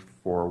money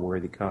for a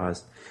worthy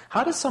cause.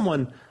 How does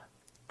someone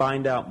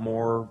find out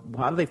more?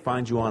 How do they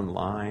find you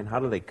online? How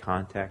do they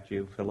contact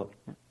you, Philip?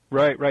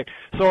 Right.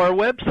 So our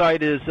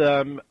website is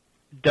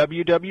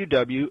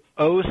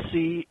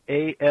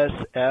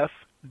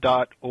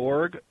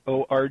www.ocasf.org.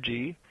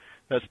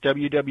 That's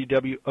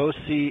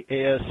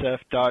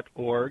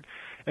www.ocasf.org.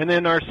 And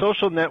then our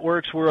social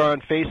networks, we're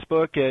on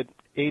Facebook at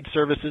AIDS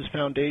Services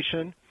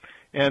Foundation,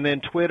 and then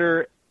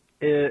Twitter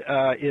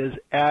is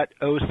at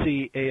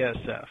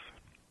OCASF.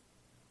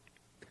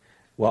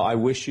 Well, I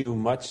wish you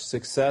much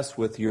success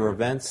with your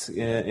events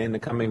in the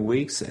coming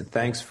weeks, and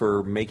thanks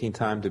for making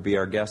time to be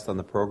our guest on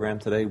the program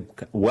today.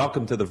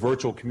 Welcome to the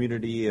virtual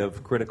community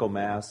of Critical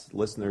Mass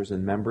listeners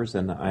and members,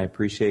 and I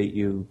appreciate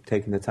you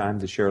taking the time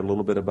to share a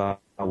little bit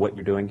about what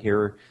you're doing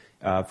here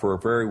for a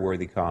very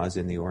worthy cause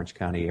in the Orange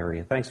County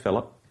area. Thanks,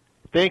 Philip.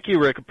 Thank you,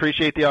 Rick.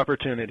 Appreciate the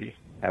opportunity.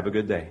 Have a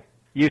good day.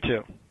 You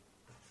too.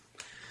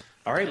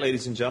 All right,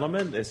 ladies and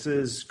gentlemen, this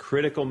is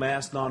Critical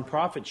Mass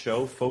Nonprofit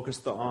Show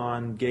focused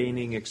on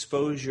gaining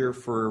exposure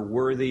for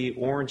worthy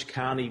Orange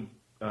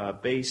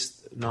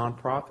County-based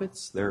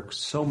nonprofits. There are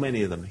so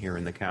many of them here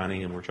in the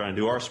county, and we're trying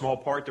to do our small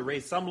part to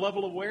raise some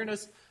level of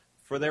awareness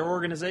for their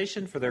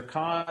organization, for their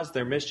cause,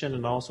 their mission,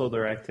 and also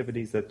their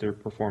activities that they're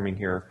performing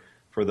here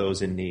for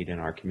those in need in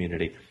our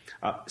community.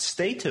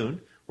 Stay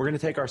tuned. We're going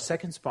to take our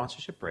second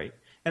sponsorship break.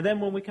 And then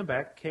when we come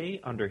back, Kay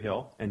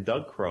Underhill and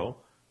Doug Crow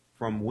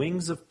from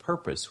Wings of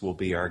Purpose will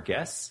be our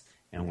guests,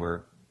 and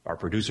our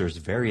producer is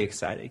very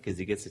excited because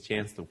he gets a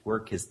chance to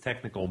work his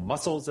technical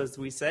muscles, as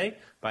we say,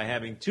 by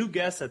having two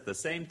guests at the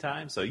same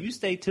time. So you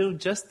stay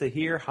tuned just to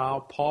hear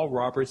how Paul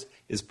Roberts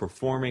is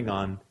performing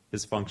on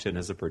his function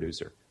as a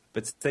producer.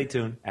 But stay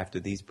tuned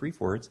after these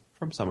brief words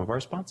from some of our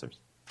sponsors.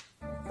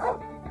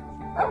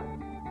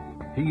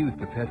 He used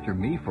to pester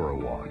me for a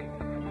walk.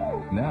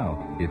 Now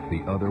it's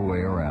the other way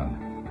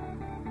around.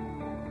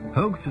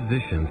 Hoag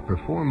Physicians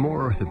perform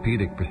more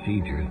orthopedic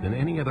procedures than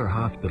any other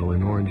hospital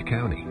in Orange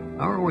County.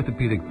 Our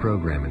orthopedic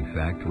program, in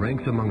fact,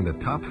 ranks among the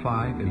top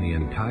 5 in the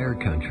entire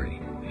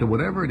country. So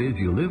whatever it is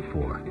you live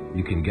for,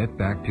 you can get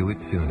back to it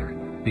sooner.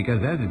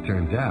 Because as it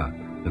turns out,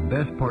 the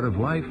best part of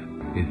life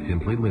is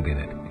simply living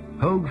it.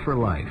 Hoag for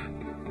Life.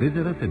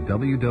 Visit us at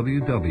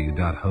www.hoag.org.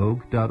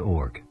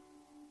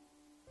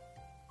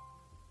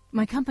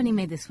 My company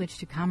made the switch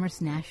to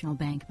Commerce National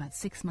Bank about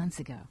 6 months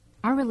ago.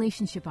 Our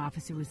relationship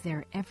officer was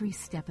there every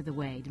step of the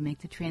way to make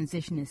the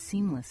transition as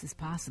seamless as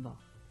possible.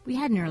 We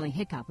had an early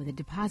hiccup with a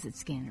deposit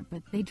scanner,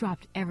 but they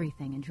dropped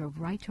everything and drove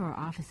right to our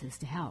offices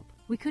to help.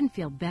 We couldn't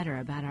feel better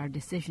about our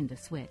decision to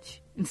switch.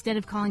 Instead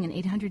of calling an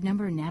 800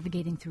 number and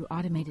navigating through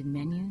automated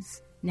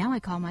menus, now I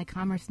call my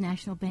Commerce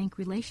National Bank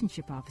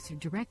relationship officer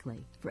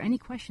directly for any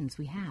questions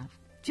we have.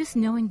 Just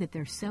knowing that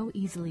they're so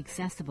easily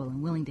accessible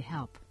and willing to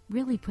help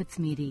really puts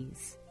me at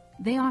ease.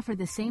 They offer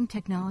the same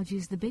technology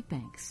as the big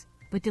banks,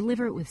 but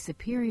deliver it with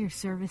superior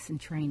service and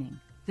training.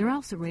 They're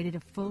also rated a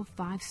full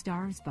 5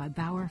 stars by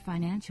Bauer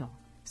Financial.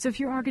 So if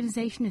your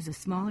organization is a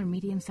small or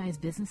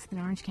medium-sized business in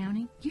Orange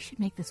County, you should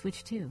make the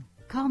switch too.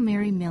 Call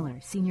Mary Miller,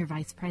 Senior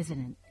Vice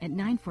President, at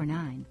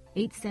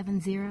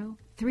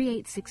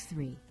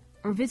 949-870-3863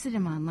 or visit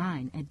him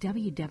online at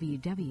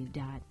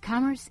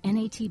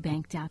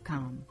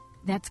www.commercenatbank.com.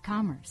 That's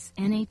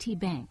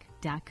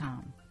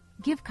commercenatbank.com.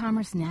 Give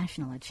Commerce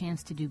National a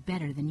chance to do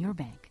better than your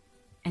bank,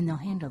 and they'll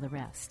handle the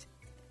rest.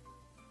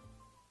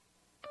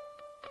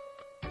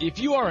 If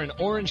you are an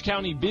Orange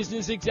County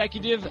business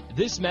executive,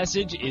 this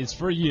message is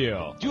for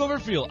you. Do you ever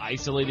feel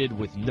isolated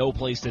with no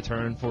place to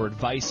turn for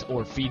advice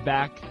or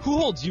feedback? Who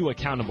holds you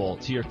accountable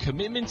to your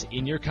commitments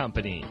in your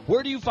company?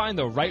 Where do you find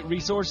the right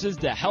resources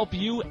to help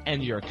you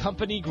and your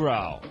company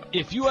grow?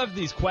 If you have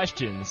these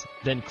questions,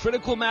 then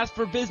Critical Mass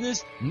for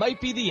Business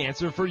might be the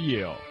answer for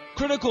you.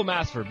 Critical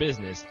Mass for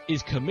Business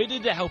is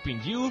committed to helping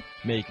you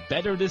make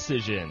better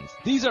decisions.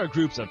 These are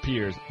groups of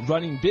peers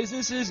running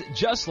businesses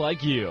just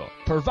like you,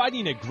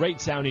 providing a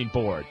great sounding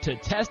board to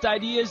test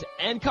ideas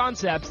and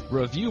concepts,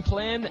 review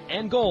plan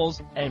and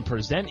goals, and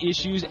present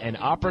issues and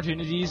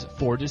opportunities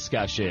for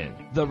discussion.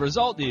 The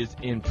result is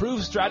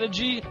improved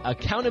strategy,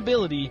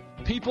 accountability,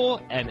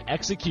 people, and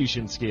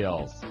execution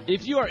skills.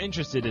 If you are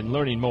interested in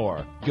learning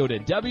more, go to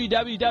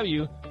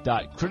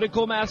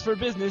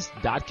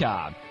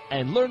www.criticalmassforbusiness.com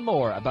and learn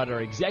more about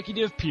our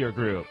executive peer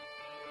group.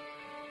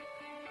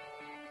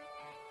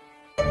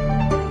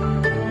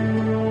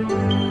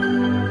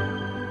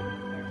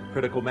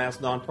 Critical Mass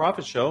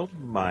Nonprofit Show.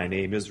 My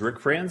name is Rick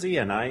Franzi,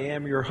 and I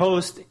am your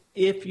host.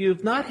 If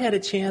you've not had a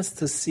chance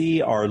to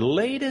see our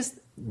latest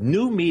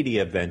new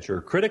media venture,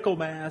 Critical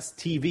Mass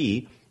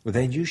TV,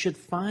 then you should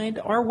find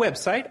our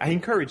website. I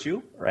encourage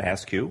you, or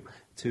ask you,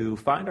 to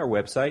find our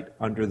website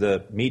under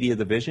the media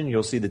division.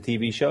 You'll see the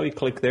TV show. You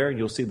click there and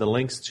you'll see the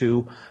links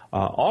to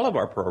all of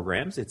our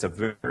programs. It's a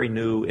very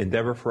new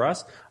endeavor for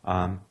us.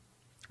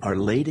 Our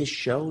latest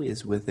show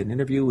is with an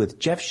interview with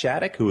Jeff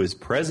Shattuck, who is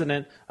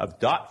president of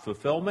Dot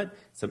Fulfillment.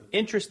 Some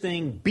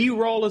interesting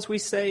B-roll, as we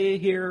say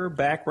here,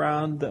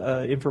 background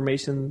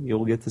information.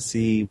 You'll get to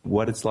see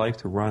what it's like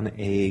to run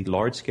a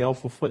large-scale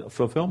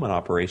fulfillment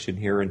operation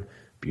here in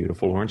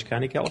beautiful Orange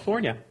County,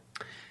 California.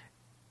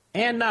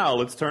 And now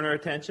let's turn our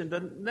attention to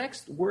the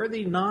next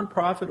worthy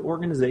nonprofit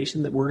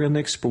organization that we're going to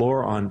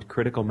explore on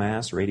Critical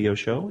Mass Radio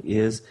Show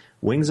is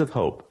Wings of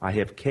Hope. I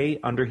have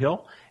Kay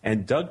Underhill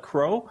and Doug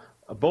Crow,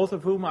 both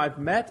of whom I've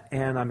met,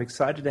 and I'm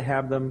excited to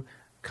have them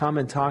come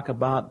and talk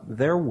about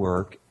their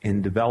work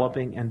in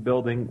developing and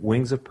building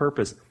Wings of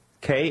Purpose.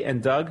 Kay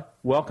and Doug,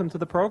 welcome to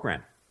the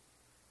program.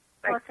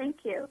 Well,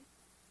 thank you.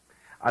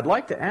 I'd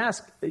like to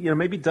ask,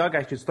 maybe Doug,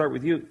 I should start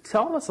with you.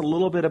 Tell us a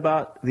little bit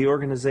about the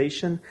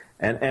organization,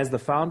 and as the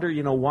founder,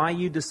 why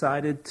you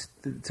decided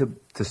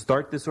to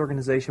start this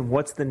organization,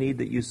 what's the need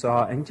that you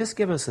saw, and just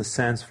give us a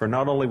sense for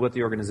not only what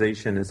the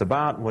organization is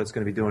about and what it's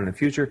going to be doing in the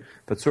future,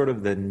 but sort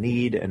of the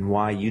need and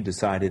why you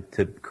decided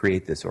to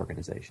create this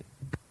organization.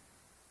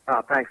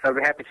 Thanks. I'd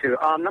be happy to.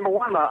 Number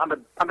one, I'm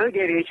a big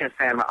aviation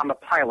fan. I'm a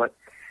pilot.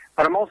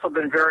 But I'm also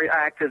been very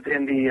active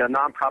in the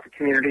nonprofit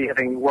community,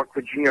 having worked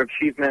with Junior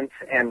Achievement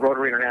and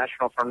Rotary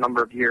International for a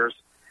number of years.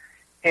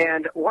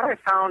 And what I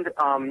found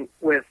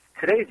with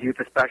today's youth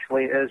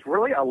especially is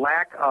really a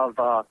lack of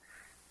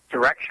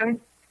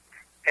direction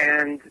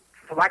and,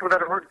 for lack of a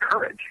better word,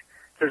 courage.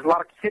 There's a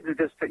lot of kids who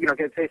just,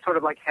 they sort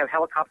of like have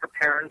helicopter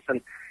parents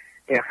and,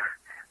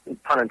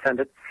 pun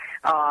intended,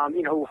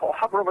 who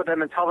hover over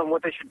them and tell them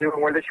what they should do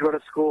and where they should go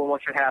to school and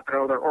what should happen,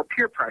 or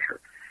peer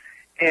pressure.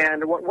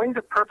 And what Wings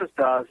of Purpose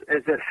does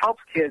is it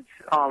helps kids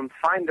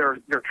find their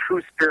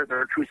true spirit,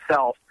 their true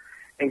self,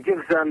 and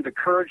gives them the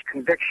courage,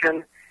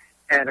 conviction,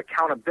 and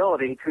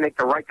accountability to make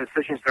the right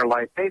decisions in their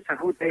life based on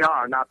who they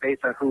are, not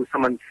based on who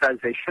someone says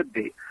they should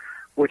be.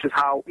 Which is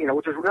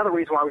another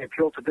reason why we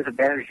appeal to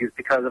disadvantaged youth,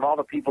 because of all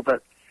the people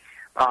that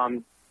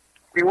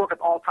we work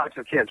with all types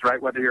of kids,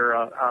 right? Whether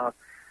you're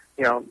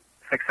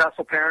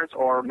successful parents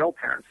or no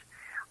parents.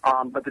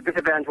 But the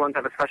disadvantaged ones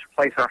have a special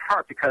place in our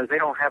heart because they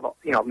don't have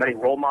many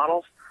role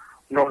models,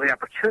 nor the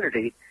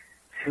opportunity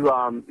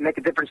to make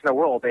a difference in the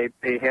world.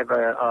 They have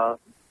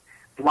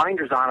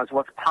blinders on as to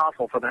what's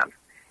possible for them.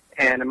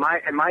 And in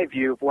my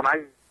view, what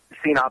I've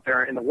seen out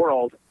there in the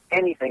world,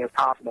 anything is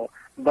possible,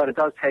 but it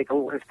does take a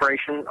little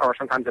inspiration or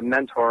sometimes a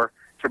mentor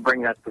to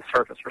bring that to the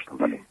surface for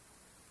somebody.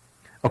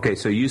 Okay,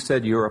 so you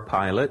said you're a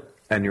pilot,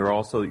 and your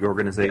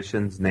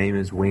organization's name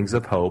is Wings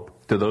of Hope.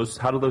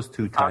 How do those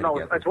two tie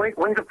together? No, it's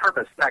Wings of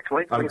Purpose,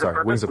 actually.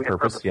 Wings of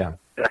Purpose, yeah.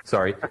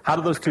 Sorry. How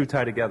do those two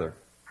tie together?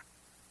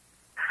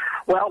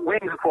 Well,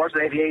 Wings, of course,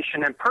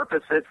 aviation, and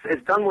purpose,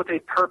 it's done with a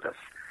purpose.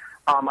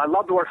 I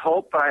love the word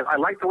hope, but I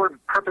like the word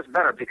purpose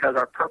better because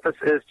our purpose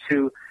is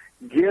to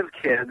give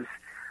kids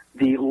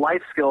the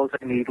life skills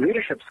they need,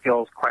 leadership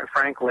skills, quite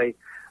frankly,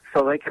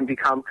 so they can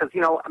become, because,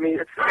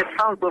 it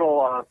sounds a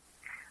little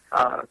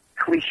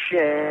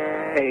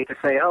cliche to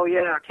say, oh,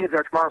 yeah, our kids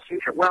are tomorrow's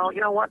future. Well, you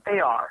know what? They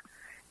are.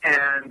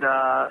 And,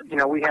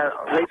 we have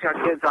raising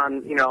our kids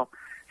on,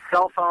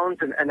 cell phones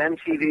and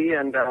MTV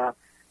and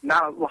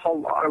not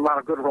a lot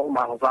of good role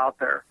models out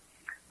there.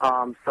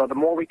 So the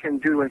more we can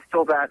do to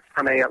instill that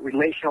from a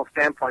relational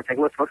standpoint,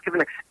 saying, let's give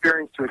an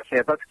experience to a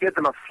kid. Let's give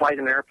them a flight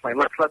in an airplane.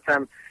 Let's let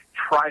them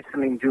try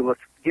something new.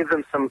 Let's give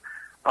them some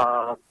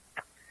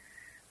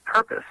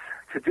purpose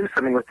to do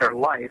something with their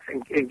life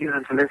and give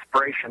them some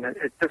inspiration.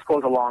 This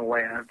goes a long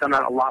way. I've done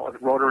that a lot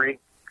with Rotary.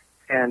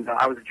 And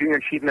I was a junior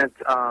achievement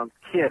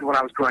kid when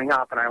I was growing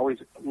up, and I always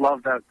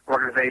loved that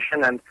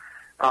organization. And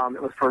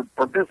it was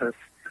for business.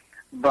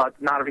 But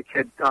not every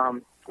kid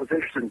was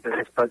interested in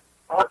business, but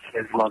all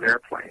kids love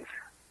airplanes.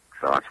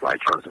 So that's why I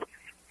chose it.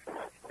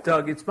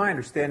 Doug, it's my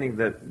understanding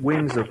that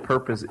Wings of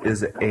Purpose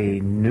is a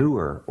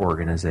newer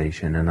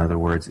organization. In other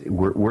words,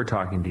 we're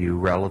talking to you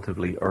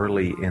relatively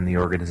early in the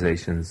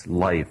organization's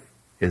life.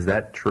 Is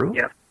that true?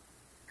 Yes,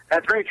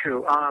 that's very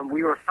true.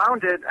 We were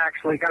founded,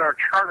 actually got our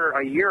charter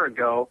a year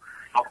ago,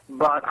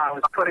 but I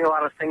was putting a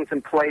lot of things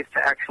in place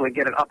to actually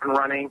get it up and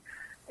running.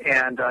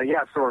 And,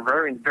 so we're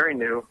very, very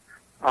new.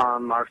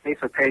 Our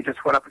Facebook page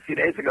just went up a few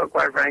days ago,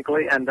 quite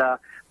frankly, and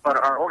but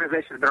our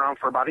organization has been around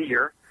for about a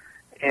year.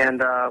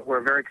 And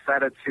we're very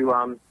excited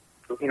to,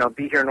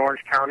 be here in Orange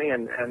County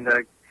and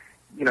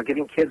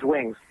giving kids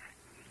wings.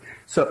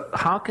 So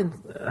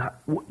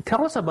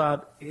tell us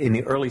about in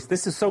the early,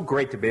 this is so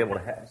great to be able to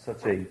have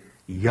such a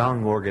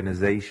young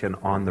organization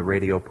on the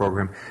radio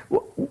program.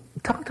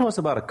 Talk to us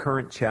about a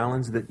current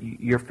challenge that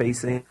you're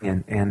facing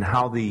and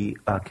how the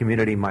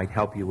community might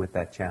help you with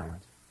that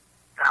challenge.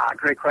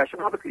 Great question.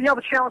 Well,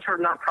 the challenge for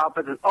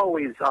nonprofits is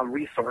always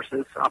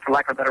resources, for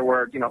lack of a better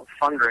word,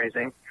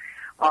 fundraising.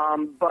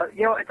 But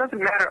it doesn't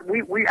matter.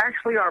 We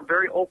actually are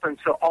very open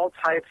to all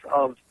types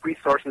of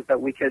resources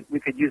that we could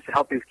use to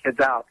help these kids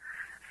out.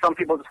 Some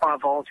people just want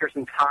to volunteer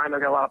some time.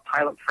 I've got a lot of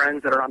pilot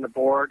friends that are on the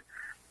board.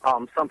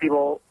 Some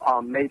people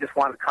may just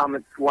want to come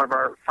to one of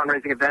our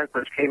fundraising events,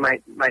 which Kay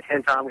might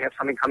hint on. We have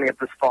something coming up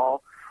this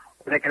fall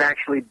where they can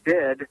actually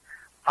bid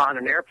on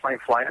an airplane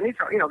flight. And these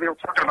are, they were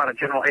talking about a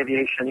general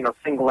aviation,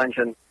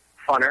 single-engine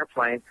fun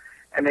airplane,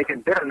 and they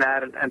can bid on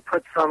that and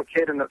put some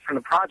kid from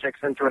the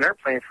projects into an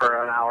airplane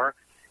for an hour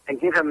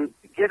and give him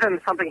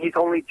something he's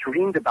only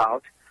dreamed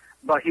about,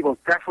 but he will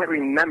definitely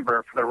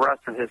remember for the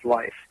rest of his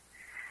life.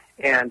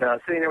 And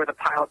sitting there with a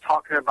pilot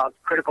talking about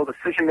critical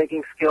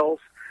decision-making skills,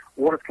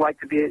 what it's like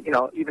to be,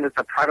 even as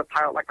a private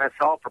pilot like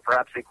myself or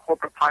perhaps a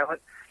corporate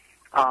pilot,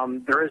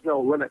 there is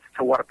no limits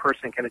to what a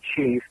person can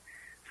achieve.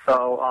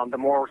 So the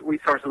more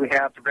resources we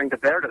have to bring to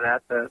bear to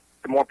that, the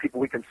more people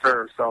we can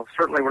serve. So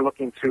certainly we're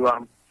looking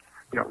to,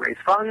 raise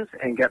funds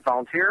and get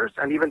volunteers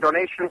and even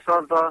donations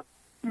of,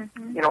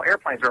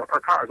 airplanes or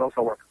cars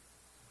also work.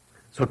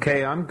 So,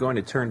 Kay, I'm going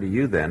to turn to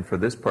you then for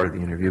this part of the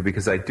interview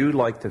because I do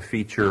like to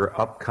feature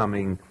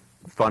upcoming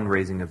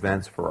fundraising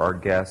events for our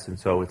guests, and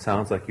so it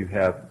sounds like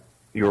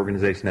your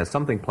organization has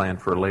something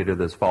planned for later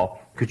this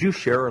fall. Could you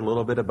share a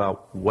little bit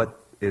about what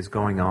is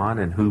going on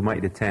and who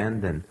might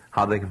attend and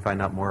how they can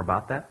find out more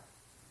about that?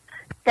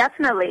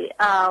 Definitely.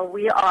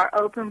 We are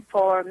open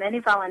for many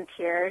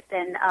volunteers,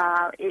 and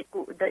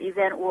the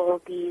event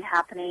will be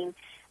happening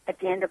at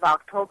the end of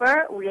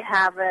October. We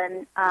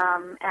haven't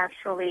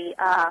actually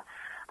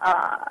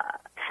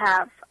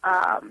have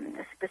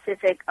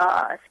specific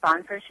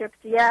sponsorships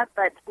yet,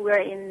 but we're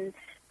in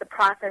the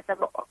process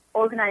of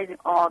organizing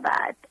all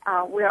that.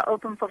 We are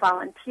open for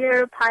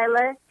volunteer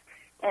pilots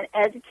and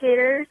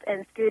educators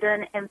and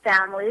students and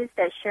families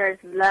that shares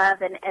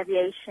love in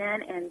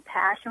aviation and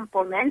passion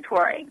for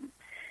mentoring.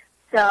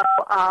 So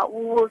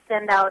we will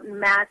send out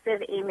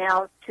massive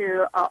emails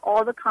to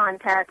all the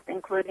contacts,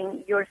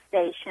 including your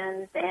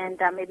stations, and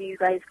maybe you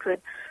guys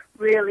could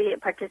really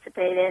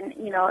participate in,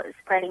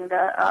 spreading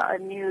the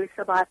news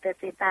about this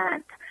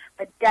event.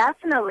 But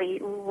definitely,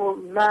 we will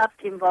love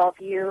to involve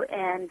you,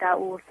 and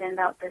we will send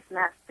out this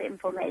massive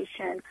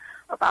information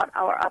about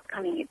our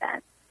upcoming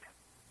event.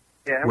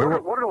 Yeah, and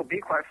what it'll be,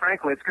 quite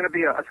frankly, it's going to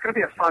be a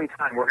fun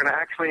time. We're going to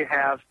actually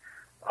have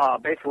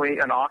basically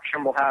an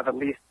auction. We'll have at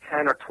least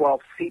 10 or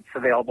 12 seats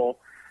available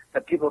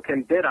that people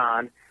can bid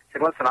on. Say,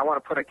 listen, I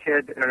want to put a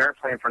kid in an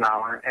airplane for an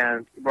hour,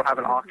 and we'll have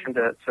an auction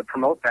to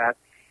promote that.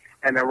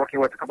 And they're working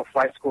with a couple of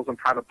flight schools and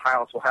private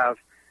pilots. We'll have,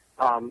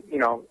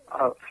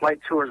 flight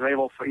tours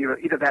available for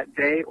either that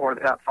day or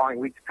that following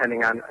week,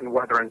 depending on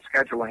weather and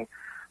scheduling.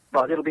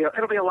 But it'll be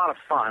a lot of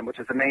fun, which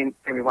is the main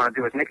thing we want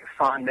to do, is make it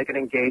fun, make it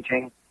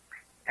engaging,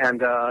 and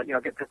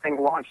get the thing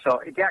launched.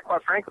 So yeah,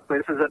 quite frankly,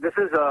 this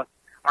is our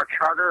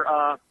charter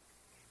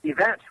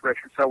event,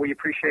 Richard. So we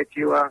appreciate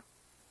you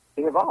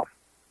being involved.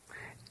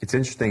 It's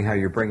interesting how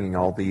you're bringing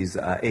all these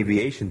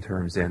aviation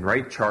terms in,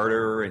 right?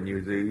 Charter, and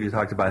you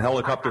talked about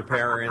helicopter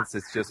parents.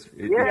 It's just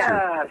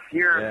yes,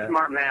 you're a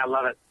smart man. I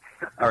love it.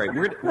 All right,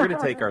 we're going to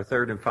take our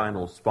third and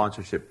final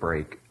sponsorship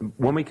break.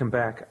 When we come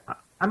back,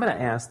 I'm going to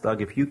ask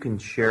Doug if you can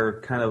share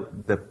kind of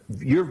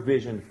your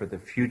vision for the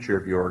future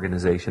of your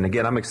organization.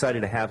 Again, I'm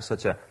excited to have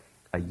such a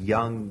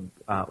young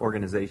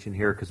organization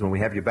here, because when we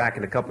have you back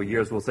in a couple of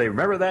years, we'll say,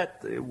 remember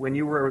that when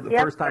you were the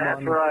first time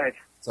on? That's right.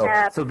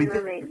 So be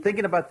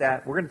thinking about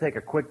that. We're going to take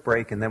a quick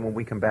break, and then when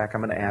we come back,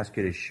 I'm going to ask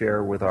you to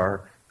share with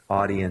our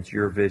audience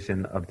your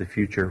vision of the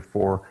future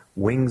for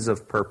Wings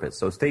of Purpose.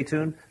 So stay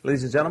tuned.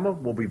 Ladies and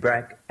gentlemen, we'll be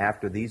back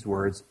after these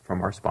words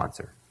from our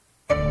sponsor.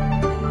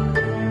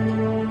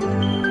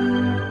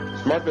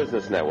 Smart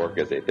Business Network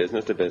is a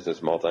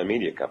business-to-business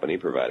multimedia company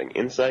providing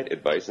insight,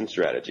 advice, and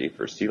strategy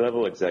for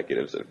C-level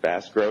executives of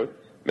fast-growth,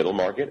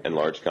 middle-market, and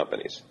large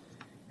companies.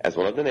 As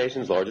one of the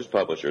nation's largest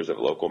publishers of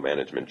local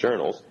management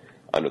journals,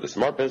 under the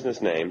Smart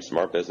Business name,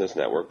 Smart Business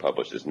Network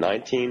publishes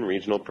 19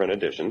 regional print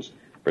editions,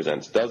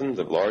 presents dozens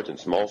of large and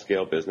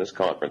small-scale business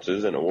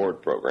conferences and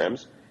award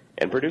programs,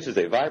 and produces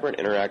a vibrant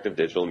interactive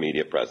digital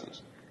media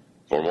presence.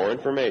 For more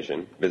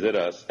information, visit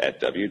us at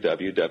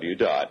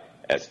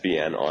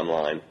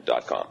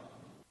www.sbnonline.com.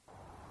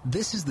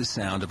 This is the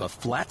sound of a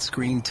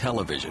flat-screen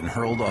television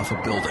hurled off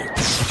a building.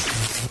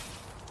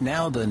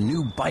 Now the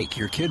new bike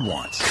your kid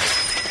wants.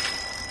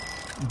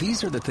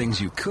 These are the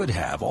things you could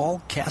have,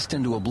 all cast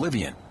into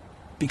oblivion.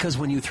 Because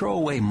when you throw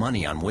away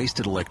money on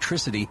wasted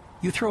electricity,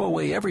 you throw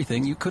away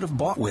everything you could have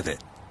bought with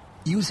it.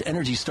 Use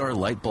Energy Star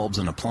light bulbs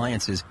and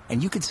appliances,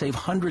 and you could save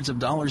hundreds of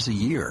dollars a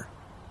year.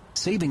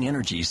 Saving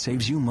energy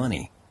saves you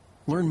money.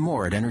 Learn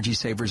more at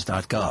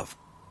EnergySavers.gov.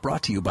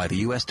 Brought to you by the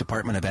U.S.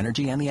 Department of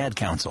Energy and the Ad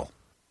Council.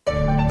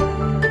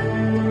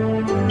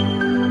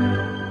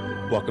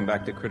 Welcome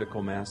back to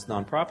Critical Mass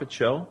Nonprofit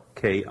Show.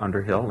 Kay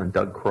Underhill and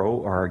Doug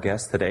Crow are our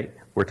guests today.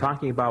 We're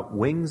talking about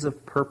Wings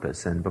of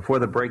Purpose. And before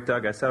the break,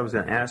 Doug, I said I was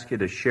going to ask you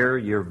to share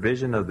your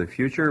vision of the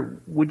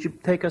future. Would you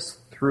take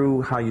us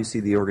through how you see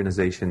the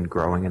organization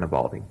growing and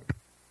evolving?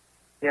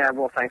 Yeah,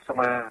 well, thanks so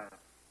much.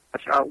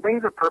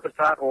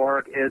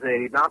 WingsOfPurpose.org is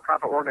a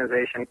nonprofit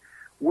organization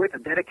with a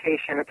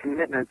dedication and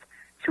commitment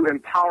to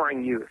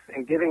empowering youth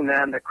and giving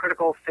them the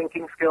critical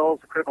thinking skills,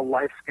 the critical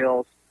life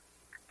skills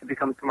to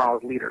become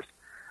tomorrow's leaders.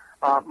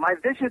 My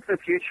vision for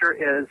the future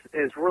is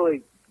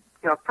really,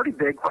 pretty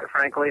big, quite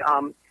frankly.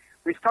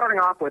 We're starting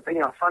off with, a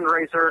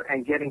fundraiser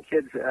and getting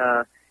kids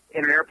in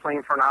an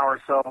airplane for an hour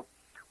or so.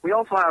 We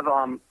also have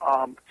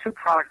two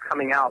products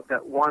coming out.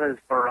 That one is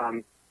for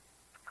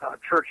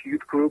church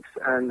youth groups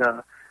and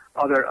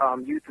other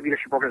youth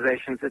leadership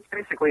organizations. It's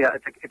basically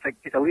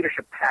it's a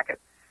leadership packet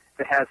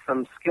that has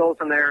some skills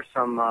in there,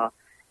 some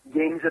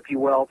games, if you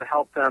will, to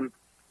help them,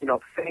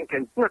 think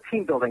and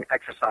team building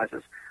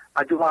exercises.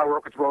 I do a lot of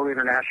work with Rotary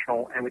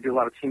International, and we do a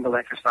lot of team building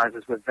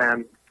exercises with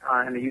them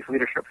in the youth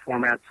leadership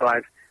format. So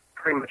I've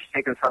pretty much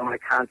taken some of my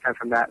content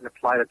from that and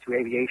applied it to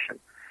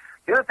aviation.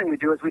 The other thing we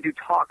do is we do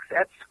talks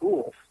at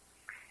schools,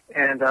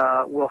 and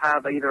we'll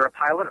have either a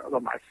pilot or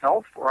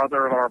myself or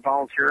other of our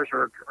volunteers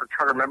or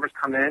charter members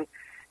come in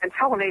and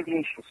tell an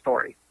aviation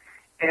story.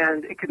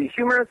 And it could be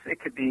humorous, it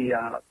could be,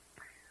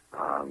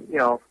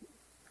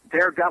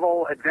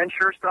 daredevil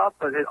adventure stuff,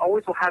 but it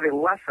always will have a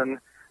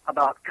lesson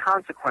about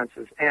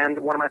consequences. And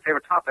one of my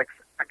favorite topics,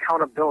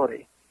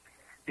 accountability,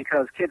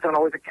 because kids aren't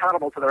always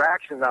accountable to their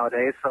actions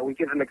nowadays. So we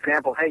give them an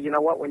example. Hey, you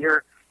know what? When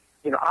you're,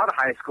 out of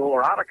high school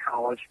or out of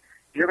college,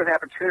 you're going to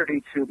have the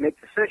opportunity to make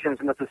decisions,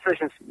 and the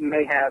decisions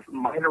may have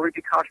minor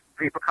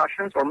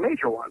repercussions or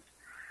major ones.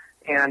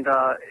 And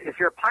if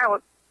you're a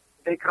pilot,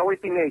 they can always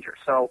be major.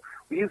 So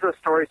we use those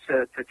stories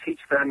to teach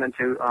them and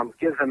to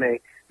give them a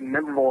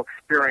memorable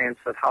experience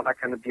of how that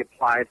can be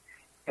applied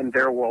in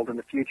their world in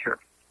the future.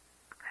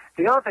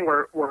 The other thing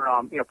we're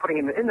putting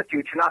in the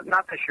future,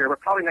 not this year,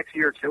 but probably next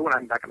year or two when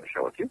I'm back on the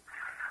show with you,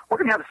 we're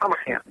going to have a summer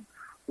camp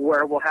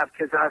where we'll have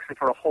kids actually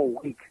for a whole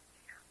week.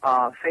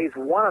 Phase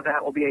one of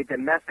that will be a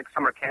domestic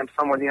summer camp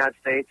somewhere in the United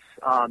States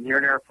near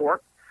an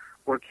airport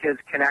where kids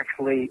can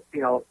actually,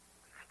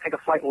 take a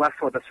flight lesson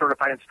with a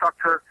certified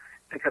instructor.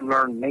 They can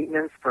learn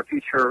maintenance for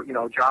future,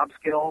 job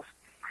skills.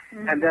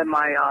 Mm-hmm. And then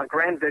my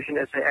grand vision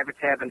is to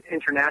have an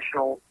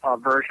international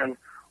version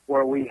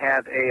where we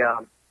have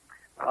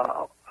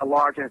a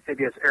large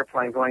amphibious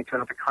airplane going to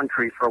another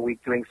country for a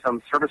week doing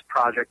some service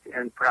project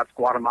in perhaps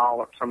Guatemala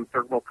or some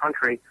third world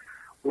country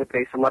with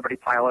a celebrity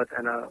pilot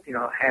and a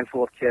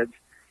handful of kids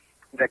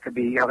that could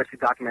be obviously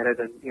documented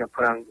and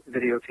put on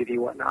video, TV,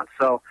 whatnot.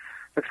 So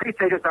the three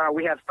stages are: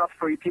 we have stuff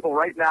for you people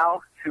right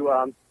now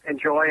to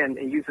enjoy and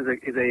use as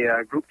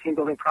a group team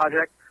building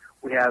project.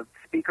 We have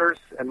speakers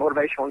and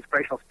motivational,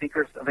 inspirational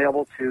speakers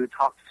available to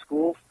talk to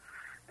schools.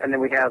 And then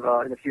we have,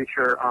 in the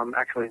future,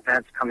 actually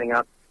events coming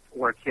up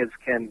where kids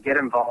can get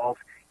involved,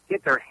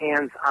 get their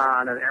hands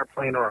on an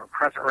airplane or a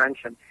crescent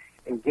wrench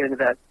and get into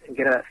that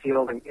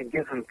field and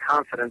give them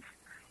confidence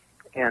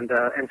and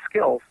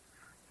skills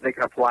they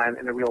can apply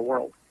in the real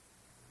world.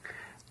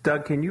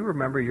 Doug, can you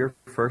remember your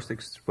first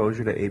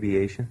exposure to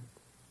aviation?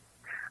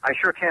 I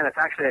sure can. It's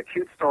actually a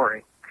cute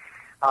story.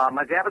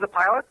 My dad was a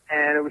pilot,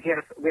 and we had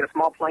a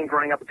small plane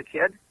growing up as a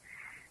kid.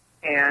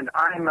 And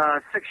I'm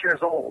 6 years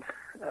old,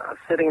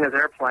 sitting in his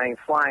airplane,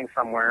 flying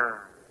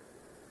somewhere.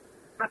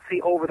 Let's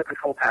see over the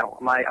control panel.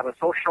 I was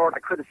so short I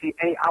couldn't see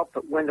any out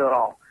the window at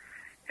all.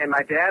 And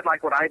my dad,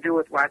 like what I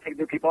do when I take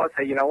new people, I'd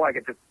say, I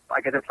get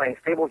the plane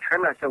stable and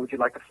trim. And I said, would you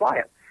like to fly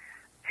it?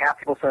 Half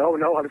people say, oh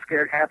no, I'm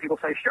scared. Half people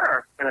say,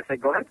 sure. And I say,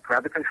 go ahead,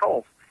 grab the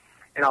controls.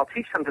 And I'll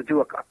teach them to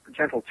do a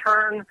gentle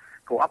turn,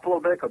 go up a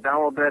little bit, go down a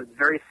little bit. It's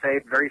very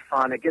safe, very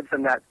fun. It gives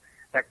them that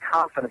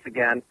confidence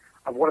again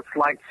of what it's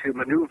like to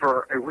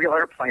maneuver a real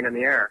airplane in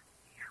the air.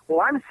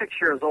 Well, I'm 6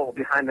 years old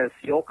behind this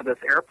yoke of this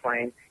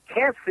airplane,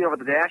 can't see over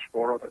the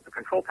dashboard, or the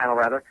control panel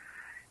rather,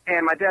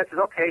 and my dad says,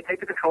 okay,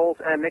 take the controls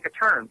and make a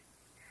turn.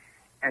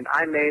 And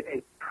I made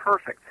a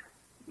perfect,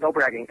 no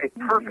bragging, a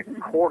perfect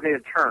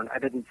coordinated turn. I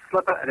didn't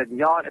slip it, I didn't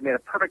yaw it, I made a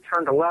perfect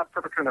turn to the left,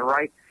 perfect turn to the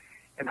right,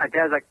 and my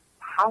dad's like,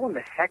 how in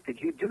the heck did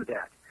you do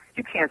that?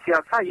 You can't see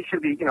outside, you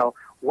should be,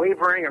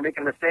 wavering or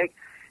making a mistake.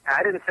 And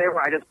I didn't say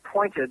where, I just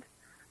pointed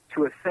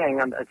to a thing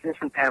on the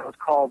instrument panel. It's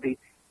called the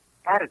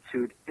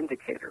attitude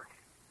indicator.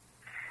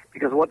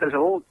 Because there's a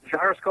little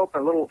gyroscope, a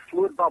little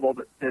fluid bubble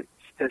that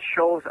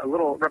shows a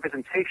little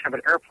representation of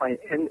an airplane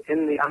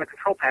on the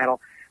control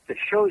panel that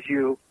shows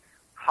you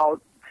how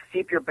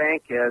steep your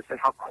bank is and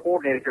how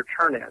coordinated your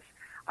turn is.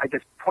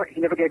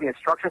 He never gave me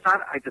instructions on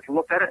it. I just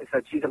looked at it and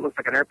said, geez, it looks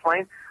like an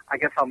airplane. I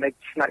guess I'll make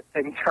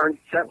things turn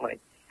gently.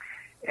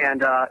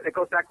 And it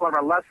goes back to one of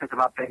our lessons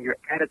about that your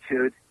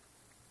attitude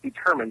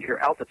determines your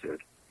altitude.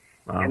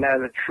 Wow. And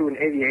that is true in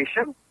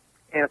aviation,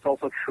 and it's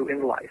also true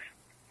in life.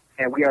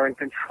 And we are in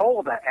control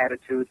of that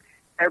attitude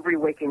every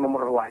waking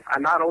moment of our life.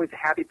 I'm not always a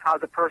happy,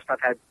 positive person.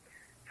 I've had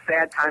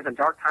sad times and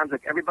dark times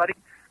like everybody,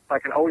 but I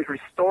can always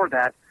restore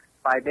that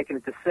by making a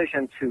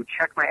decision to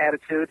check my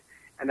attitude,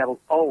 and that will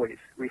always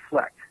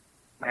reflect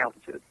my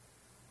altitude.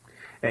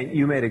 And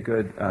you made a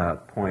good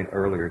point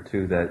earlier,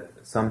 too, that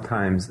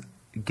sometimes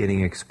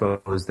getting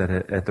exposed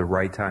at the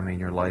right time in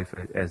your life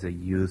as a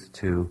youth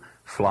to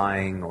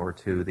flying or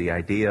to the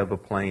idea of a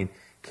plane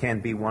can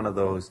be one of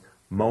those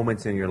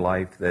moments in your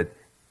life that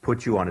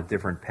puts you on a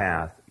different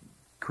path,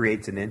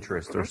 creates an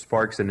interest or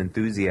sparks an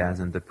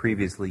enthusiasm that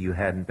previously you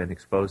hadn't been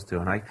exposed to.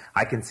 And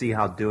I can see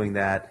how doing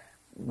that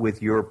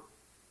with your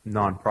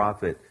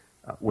nonprofit,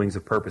 Wings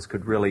of Purpose,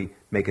 could really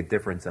make a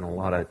difference in a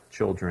lot of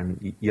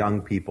children,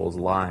 young people's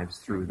lives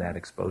through that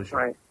exposure.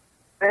 Right.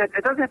 And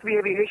it doesn't have to be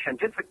aviation.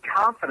 Just the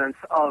confidence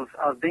of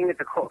being at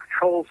the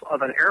controls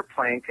of an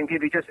airplane can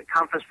give you just a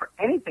confidence for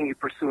anything you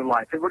pursue in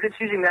life. And we're just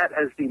using that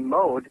as the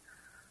mode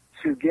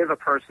to give a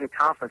person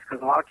confidence,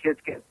 because a lot of kids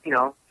get,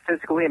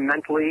 physically and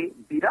mentally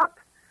beat up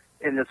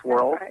in this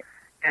world, right.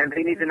 And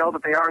they need to know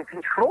that they are in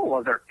control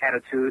of their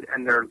attitude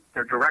and their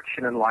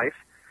direction in life.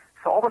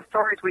 So all the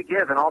stories we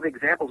give and all the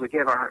examples we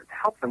give are to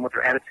help them with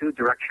their attitude,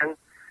 direction,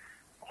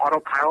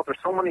 autopilot. There's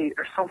so many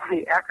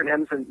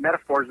acronyms and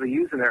metaphors we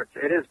use in there.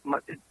 It is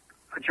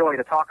a joy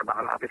to talk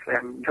about. Obviously,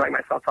 I'm enjoying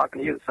myself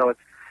talking to you. So it's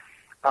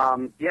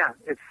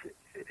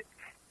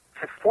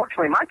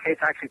fortunately in my case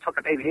I actually took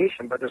up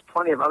aviation, but there's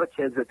plenty of other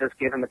kids that just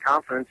gave them the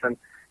confidence and,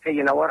 hey,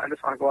 you know what? I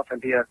just want to go up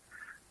and be a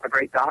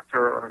great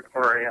doctor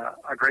or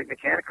a great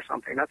mechanic or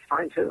something. That's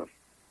fine too.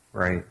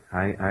 Right.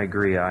 I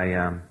agree.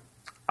 I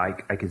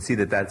can see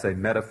that that's a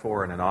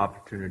metaphor and an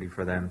opportunity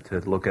for them to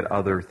look at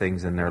other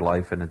things in their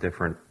life and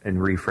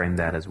reframe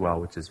that as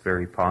well, which is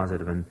very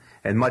positive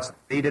and much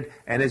needed.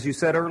 And as you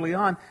said early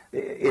on,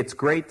 it's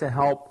great to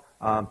help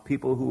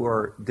people who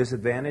are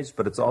disadvantaged,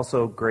 but it's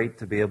also great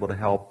to be able to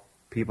help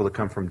people that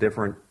come from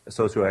different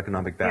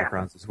socioeconomic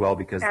backgrounds as well,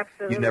 because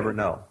Absolutely. You never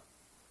know.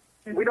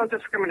 We don't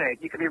discriminate.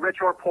 You can be rich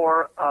or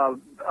poor, a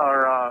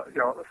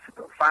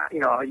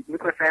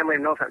nuclear family or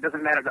no family. It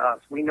doesn't matter to us.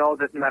 We know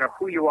that no matter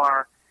who you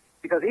are,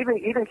 because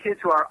even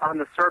kids who are on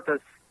the surface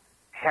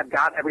have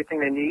got everything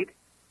they need,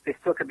 they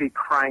still could be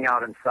crying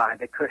out inside.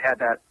 They could have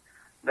that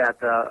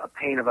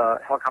pain of a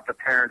helicopter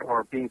parent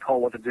or being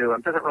told what to do.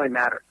 It doesn't really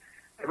matter.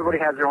 Everybody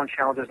has their own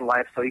challenges in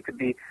life, so you could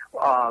be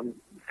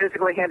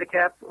physically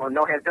handicapped or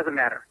no hand, it doesn't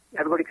matter.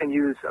 Everybody can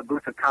use a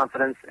boost of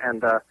confidence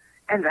and the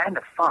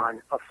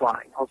fun of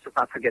flying. Also,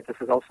 not forget, this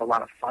is also a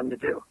lot of fun to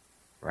do.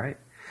 Right.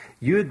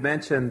 You had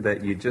mentioned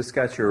that you just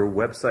got your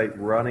website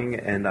running,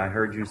 and I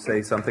heard you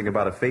say something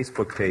about a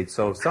Facebook page.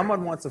 So if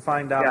someone wants to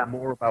find out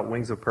more about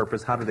Wings of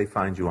Purpose, how do they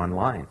find you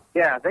online?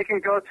 Yeah, they can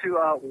go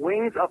to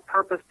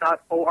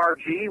wingsofpurpose.org,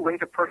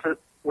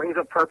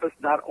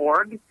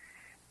 wingsofpurpose.org,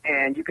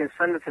 and you can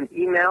send us an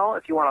email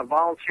if you want to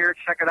volunteer,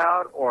 check it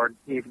out, or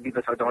you can give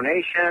us a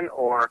donation,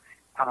 or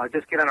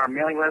just get on our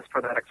mailing list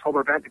for that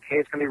October event. The K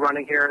is going to be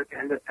running here at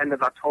the end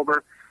of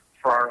October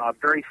for our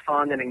very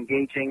fun and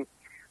engaging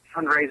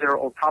fundraiser.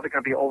 We're probably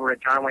going to be over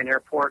at John Wayne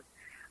Airport.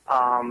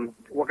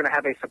 We're going to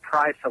have a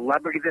surprise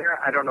celebrity there.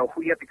 I don't know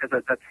who yet because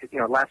that's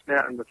last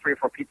minute and the 3 or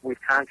 4 people we've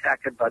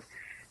contacted, but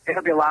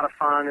it'll be a lot of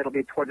fun. It'll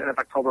be toward the end of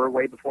October,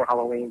 way before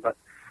Halloween. But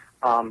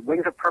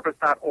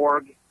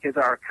wingsofpurpose.org is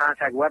our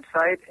contact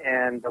website,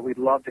 and we'd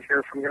love to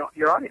hear from your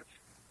audience.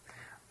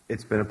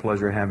 It's been a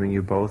pleasure having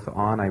you both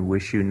on. I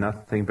wish you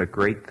nothing but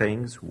great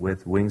things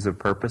with Wings of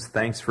Purpose.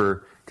 Thanks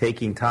for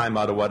taking time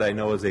out of what I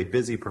know is a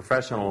busy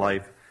professional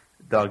life,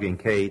 Doug and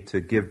Kay, to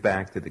give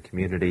back to the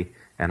community,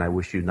 and I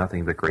wish you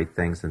nothing but great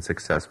things and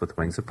success with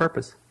Wings of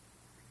Purpose.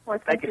 Well,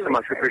 thank you so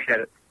much. We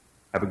appreciate it.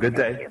 Have a good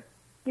day.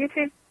 You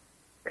too.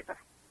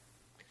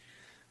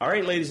 All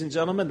right, ladies and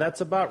gentlemen,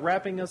 that's about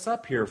wrapping us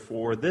up here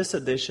for this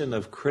edition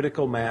of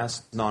Critical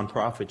Mass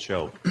Nonprofit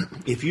Show.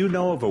 If you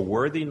know of a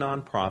worthy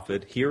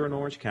nonprofit here in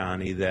Orange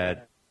County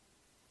that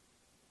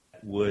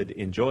would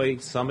enjoy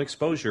some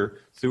exposure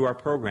through our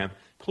program,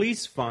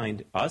 please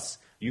find us.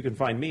 You can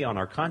find me on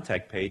our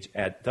contact page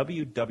at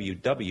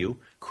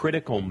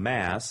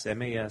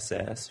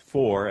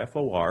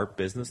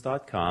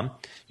www.criticalmass.business.com.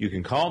 You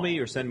can call me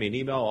or send me an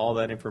email. All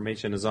that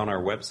information is on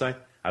our website.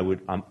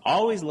 I'm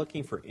always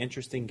looking for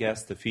interesting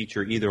guests to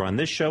feature either on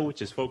this show,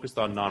 which is focused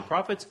on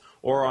nonprofits,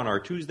 or on our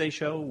Tuesday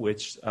show,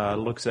 which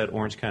looks at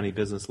Orange County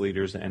business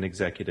leaders and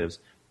executives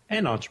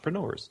and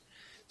entrepreneurs.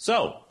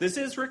 So this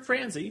is Rick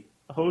Franzi,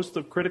 host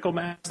of Critical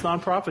Mass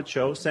Nonprofit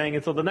Show, saying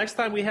until the next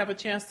time we have a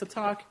chance to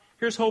talk,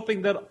 here's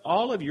hoping that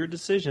all of your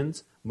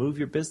decisions move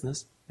your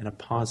business in a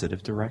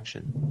positive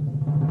direction.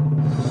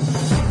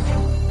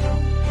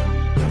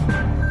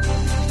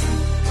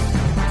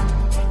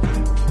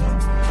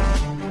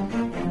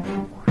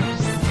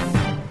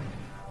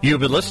 You've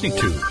been listening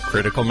to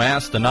Critical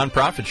Mass, the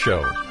Nonprofit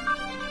Show,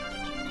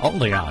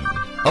 only on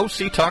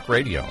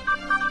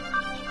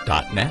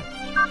OCTalkRadio.net.